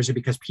lobbyists, or is it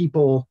because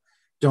people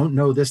don't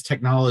know this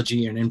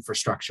technology and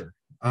infrastructure?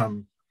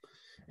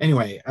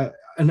 Anyway,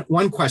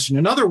 one question.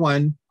 Another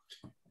one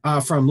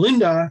from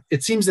Linda: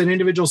 it seems that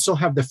individuals still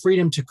have the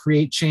freedom to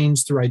create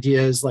change through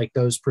ideas like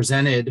those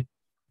presented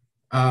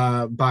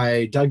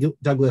by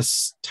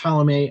Douglas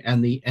Talame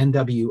and the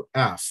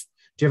NWF.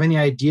 Do you have any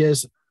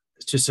ideas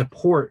to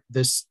support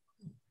this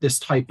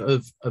type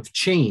of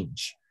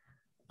change?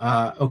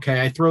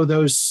 Okay, I throw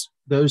those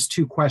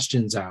two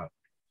questions out.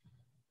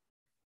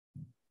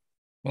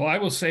 Well, I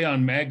will say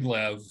on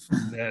maglev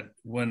that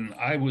when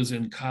I was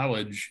in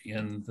college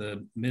in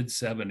the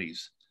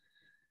mid-70s,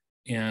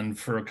 and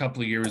for a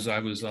couple of years I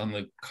was on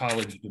the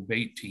college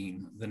debate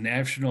team, the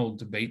national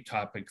debate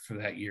topic for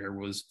that year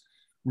was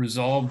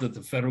resolved that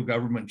the federal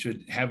government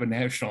should have a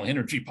national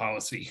energy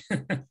policy.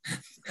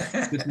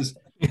 This is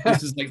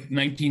like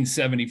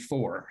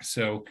 1974.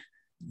 So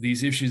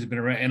these issues have been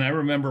around. And I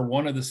remember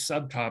one of the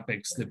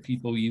subtopics that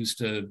people used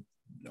to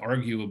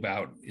argue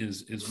about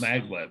is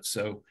maglev.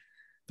 So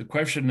the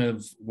question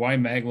of why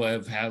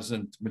maglev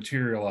hasn't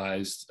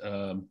materialized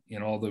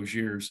in all those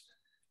years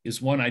is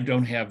one I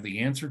don't have the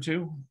answer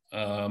to.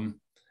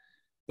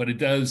 But it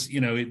does,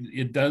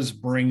 it does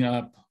bring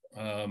up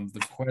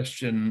the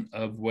question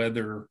of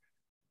whether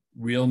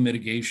real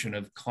mitigation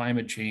of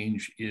climate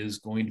change is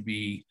going to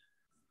be,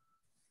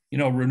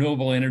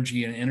 renewable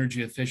energy and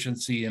energy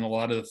efficiency and a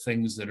lot of the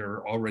things that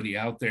are already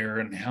out there,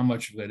 and how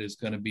much of it is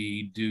going to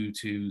be due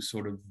to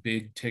sort of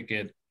big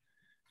ticket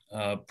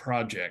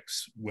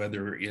projects,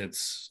 whether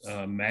it's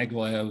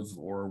maglev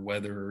or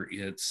whether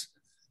it's,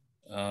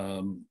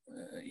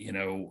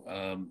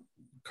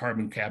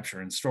 carbon capture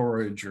and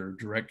storage or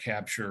direct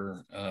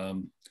capture.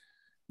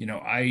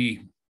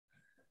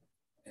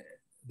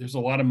 There's a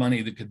lot of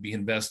money that could be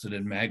invested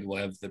in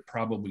maglev that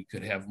probably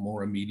could have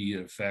more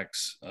immediate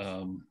effects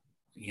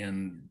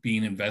in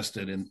being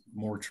invested in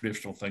more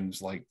traditional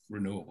things like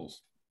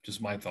renewables.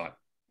 Just my thought.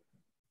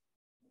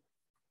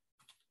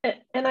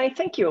 And I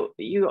think you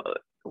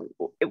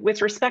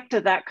with respect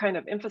to that kind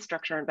of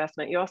infrastructure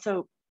investment, you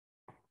also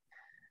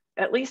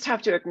at least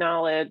have to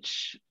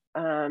acknowledge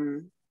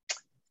the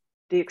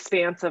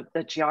expanse of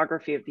the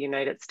geography of the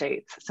United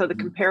States. So the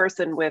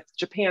comparison with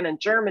Japan and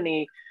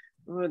Germany,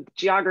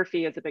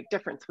 geography is a big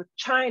difference. With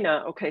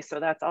China, okay, so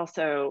that's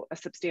also a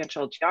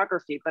substantial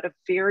geography, but a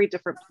very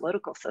different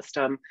political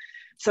system.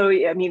 So,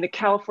 I mean, the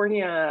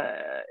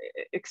California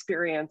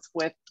experience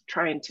with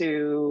trying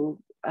to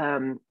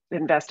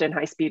invest in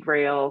high-speed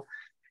rail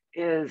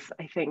is,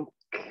 I think,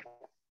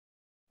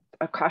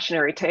 a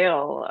cautionary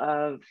tale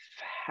of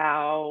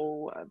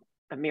how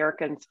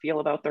Americans feel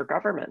about their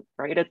government,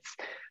 right? It's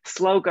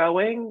slow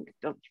going,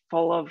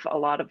 full of a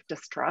lot of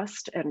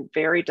distrust and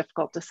very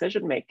difficult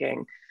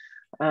decision-making.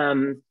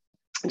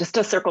 Just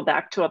to circle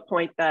back to a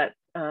point that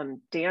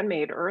Dan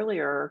made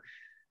earlier,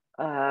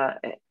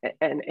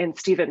 and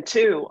Stephen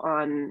too,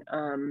 on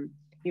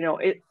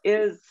it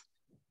is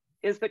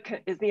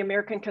the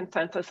American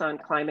consensus on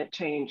climate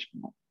change,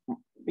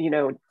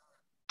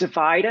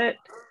 divided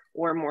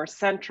or more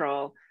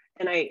central?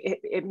 And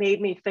it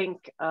made me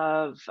think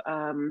of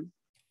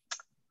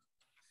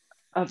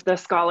the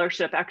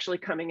scholarship actually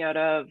coming out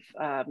of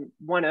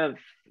one of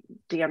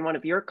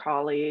your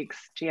colleagues,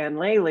 Jan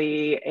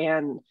Laley,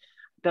 and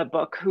the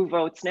book Who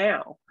Votes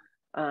Now?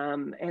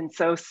 And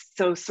so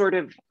sort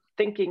of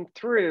thinking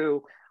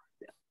through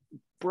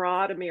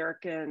broad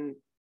American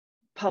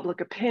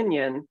public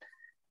opinion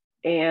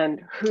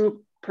and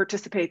who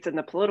participates in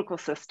the political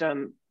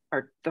system,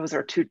 those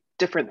are two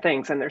different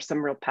things, and there's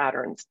some real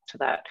patterns to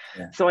that.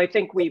 Yeah. So I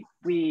think we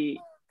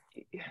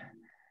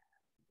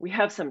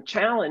have some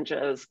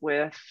challenges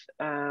with,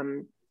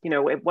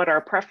 what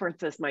our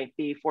preferences might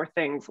be for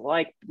things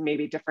like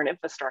maybe different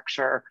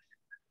infrastructure,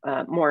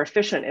 more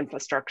efficient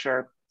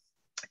infrastructure,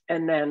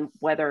 and then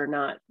whether or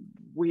not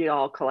we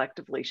all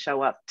collectively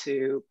show up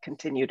to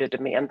continue to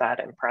demand that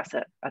and press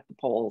it at the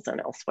polls and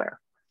elsewhere.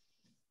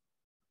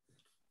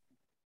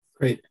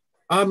 Great.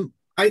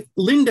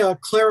 Linda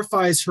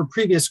clarifies her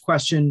previous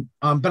question,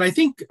 but I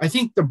think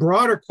the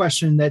broader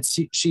question that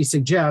she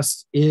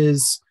suggests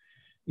is,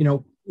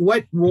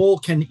 what role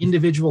can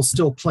individuals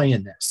still play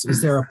in this?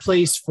 Is there a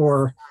place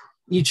for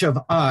each of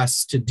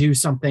us to do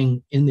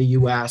something in the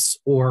U.S.,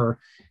 or,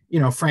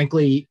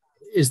 frankly,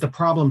 is the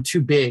problem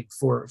too big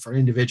for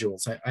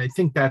individuals? I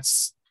think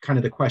that's kind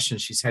of the question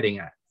she's heading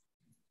at.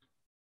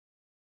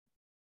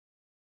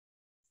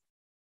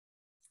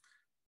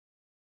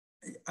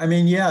 I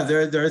mean, yeah,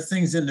 there are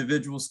things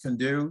individuals can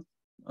do.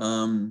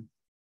 Not,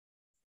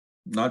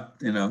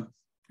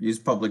 use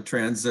public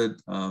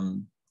transit,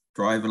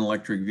 drive an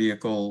electric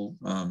vehicle,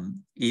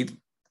 eat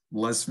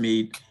less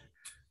meat,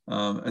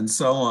 and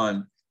so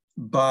on.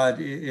 But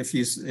if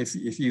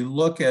you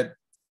look at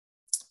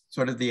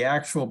sort of the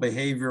actual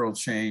behavioral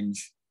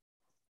change,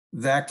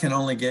 that can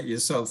only get you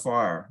so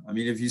far. I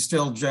mean, if you're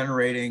still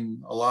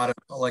generating a lot of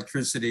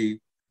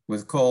electricity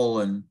with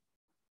coal and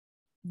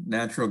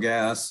natural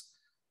gas,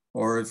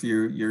 or if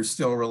you're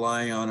still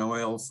relying on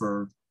oil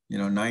for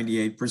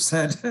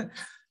 98%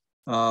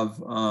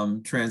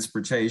 of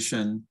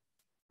transportation,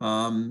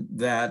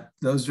 that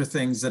those are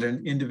things that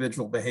an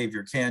individual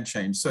behavior can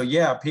change. So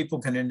yeah, people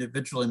can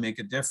individually make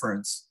a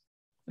difference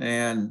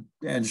and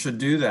should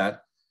do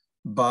that,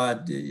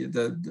 but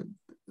the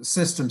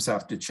systems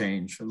have to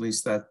change. At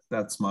least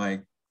that's my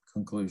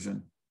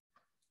conclusion.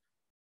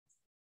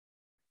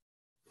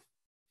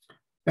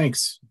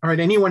 Thanks. All right,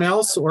 anyone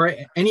else or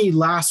any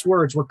last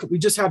words? We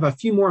just have a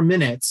few more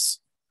minutes.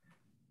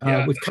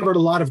 Yeah, we've covered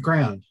a lot of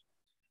ground.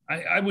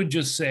 I would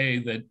just say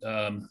that,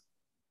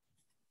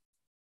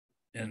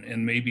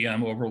 and maybe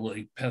I'm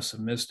overly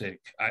pessimistic,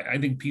 I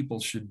think people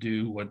should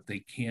do what they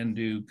can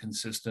do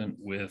consistent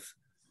with,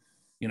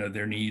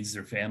 their needs,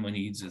 their family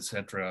needs, et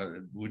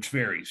cetera, which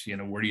varies.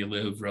 Where do you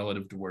live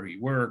relative to where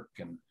you work?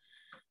 And,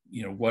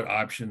 what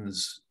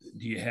options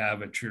do you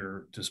have at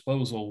your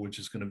disposal, which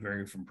is going to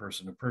vary from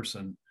person to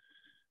person.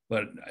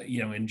 But,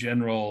 in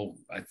general,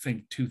 I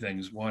think two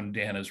things. One,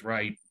 Dan is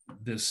right.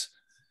 This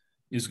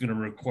is going to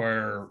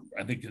require,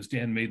 I think, as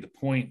Dan made the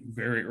point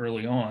very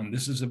early on,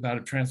 this is about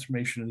a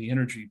transformation of the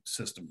energy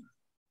system.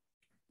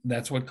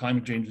 That's what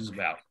climate change is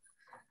about.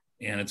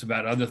 And it's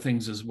about other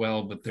things as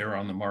well, but they're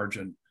on the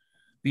margin.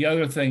 The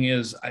other thing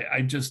is,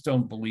 I just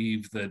don't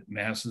believe that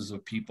masses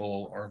of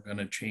people are going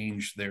to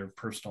change their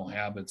personal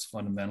habits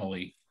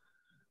fundamentally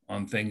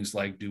on things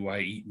like, do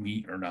I eat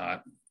meat or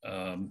not,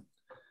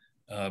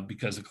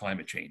 because of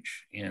climate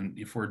change. And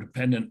if we're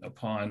dependent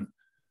upon,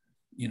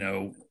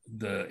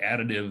 the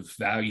additive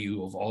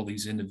value of all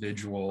these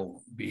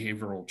individual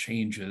behavioral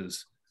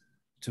changes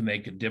to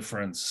make a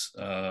difference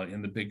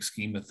in the big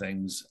scheme of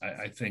things,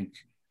 I think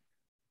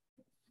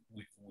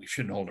we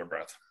shouldn't hold our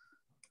breath.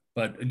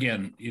 But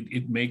again,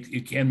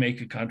 it can make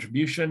a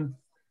contribution.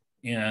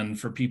 And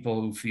for people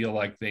who feel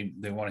like they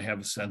want to have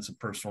a sense of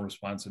personal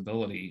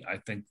responsibility, I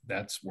think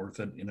that's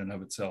worth it in and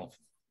of itself.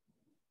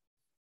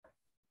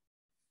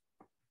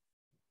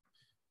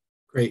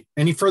 Great.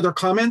 Any further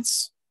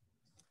comments?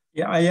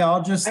 Yeah,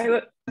 I'll just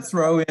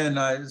throw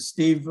in,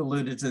 Steve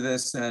alluded to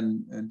this,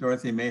 and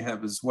Dorothy may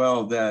have as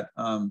well, that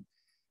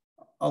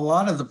a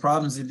lot of the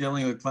problems in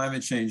dealing with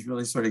climate change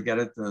really sort of get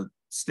at the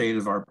state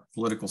of our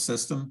political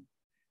system.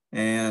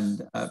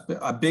 And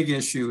a big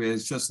issue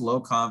is just low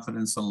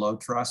confidence and low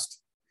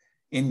trust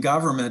in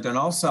government, and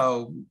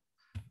also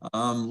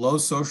low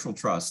social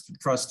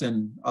trust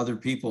in other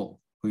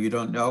people who you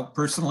don't know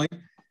personally.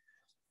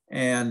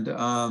 And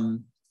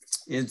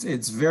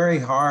it's very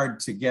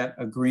hard to get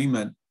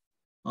agreement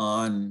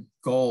on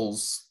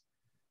goals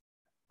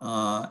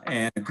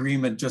and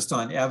agreement just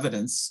on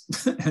evidence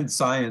and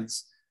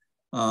science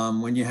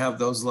when you have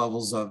those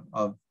levels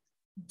of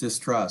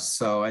distrust.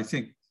 So I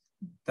think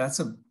that's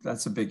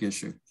a big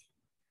issue.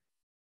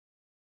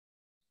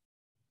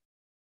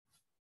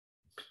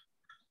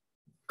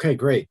 Okay,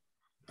 great.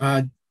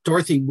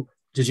 Dorothy,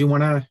 did you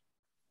want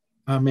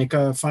to make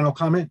a final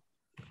comment?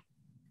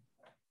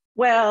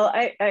 Well,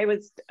 I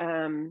was,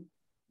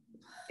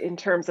 in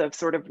terms of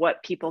sort of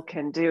what people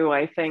can do,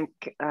 I think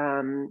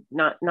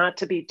not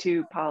to be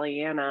too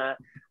Pollyanna,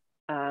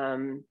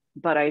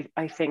 but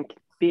I think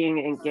being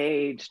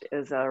engaged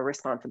is a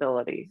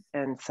responsibility.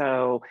 And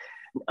so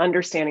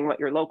understanding what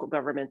your local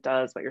government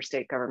does, what your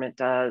state government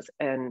does,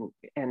 and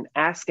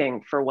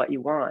asking for what you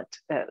want.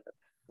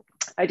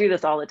 I do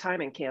this all the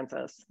time in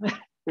Kansas,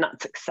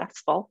 not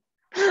successful.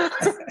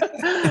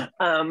 But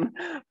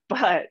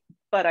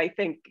I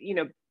think,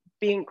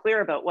 being clear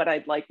about what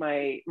I'd like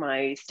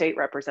my state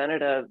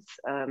representatives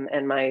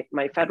and my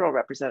federal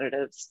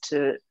representatives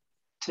to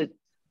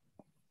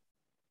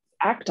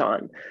act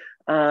on.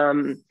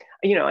 I'm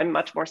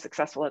much more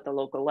successful at the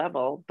local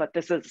level, but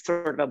this is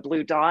sort of a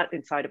blue dot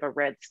inside of a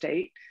red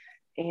state.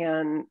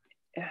 And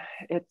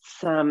it's,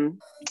 to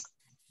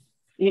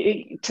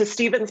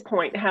Stephen's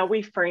point, how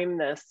we frame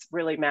this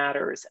really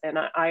matters. And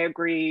I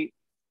agree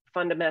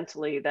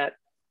fundamentally that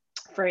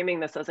framing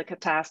this as a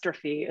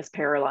catastrophe is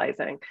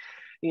paralyzing.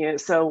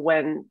 So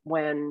when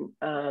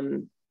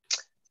the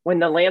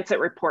Lancet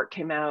report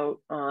came out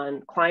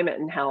on climate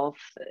and health,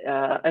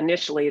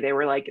 initially they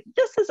were like,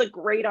 "This is a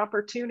great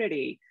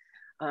opportunity.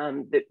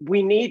 That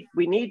we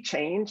need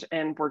change,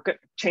 and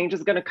change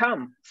is going to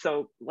come.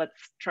 So let's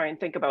try and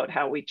think about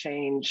how we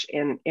change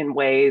in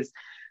ways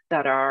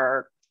that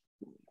are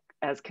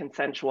as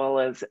consensual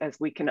as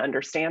we can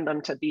understand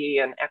them to be,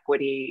 and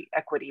equity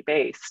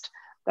based."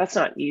 That's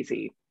not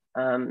easy.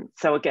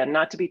 So again,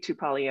 not to be too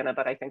Pollyanna,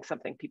 but I think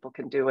something people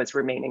can do is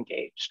remain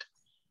engaged.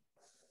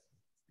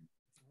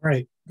 All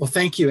right. Well,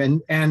 thank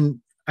you.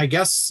 And I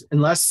guess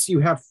unless you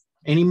have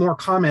any more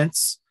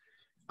comments,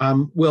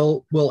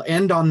 we'll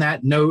end on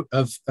that note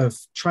of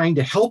trying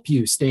to help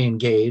you stay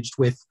engaged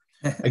with,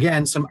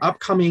 again, some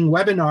upcoming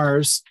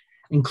webinars,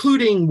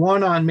 including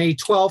one on May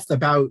 12th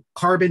about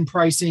carbon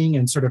pricing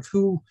and sort of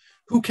who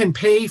can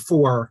pay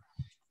for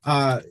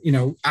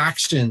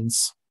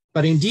actions.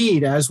 But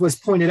indeed, as was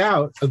pointed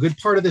out, a good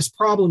part of this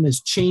problem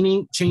is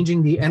changing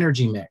the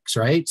energy mix,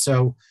 right?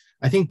 So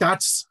I think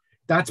that's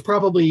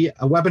probably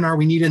a webinar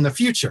we need in the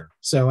future.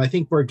 So I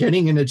think we're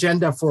getting an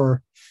agenda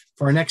for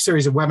our next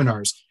series of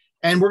webinars.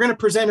 And we're going to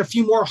present a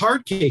few more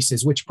hard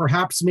cases, which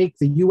perhaps make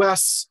the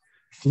US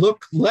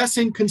look less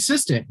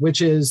inconsistent,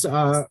 which is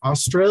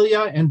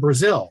Australia and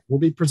Brazil. We'll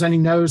be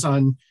presenting those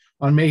on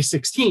May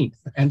 16th.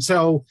 And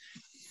so,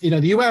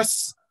 the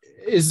US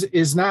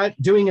is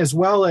not doing as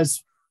well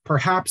as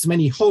perhaps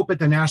many hope at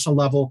the national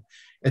level.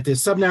 At the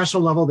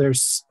subnational level,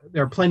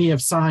 there are plenty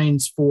of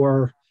signs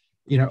for,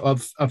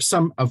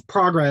 of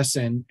progress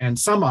and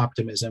some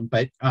optimism.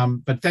 But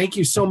thank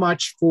you so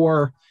much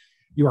for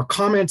your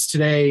comments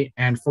today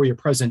and for your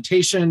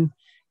presentation.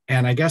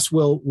 And I guess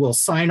we'll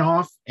sign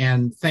off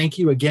and thank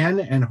you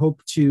again, and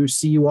hope to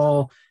see you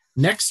all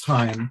next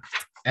time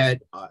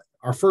at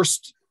our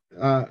first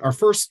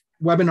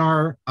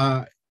webinar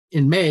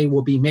in May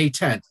will be May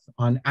 10th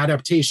on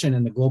adaptation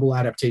and the global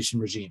adaptation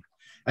regime.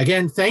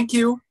 Again, thank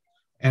you,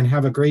 and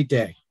have a great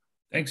day.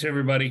 Thanks,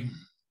 everybody.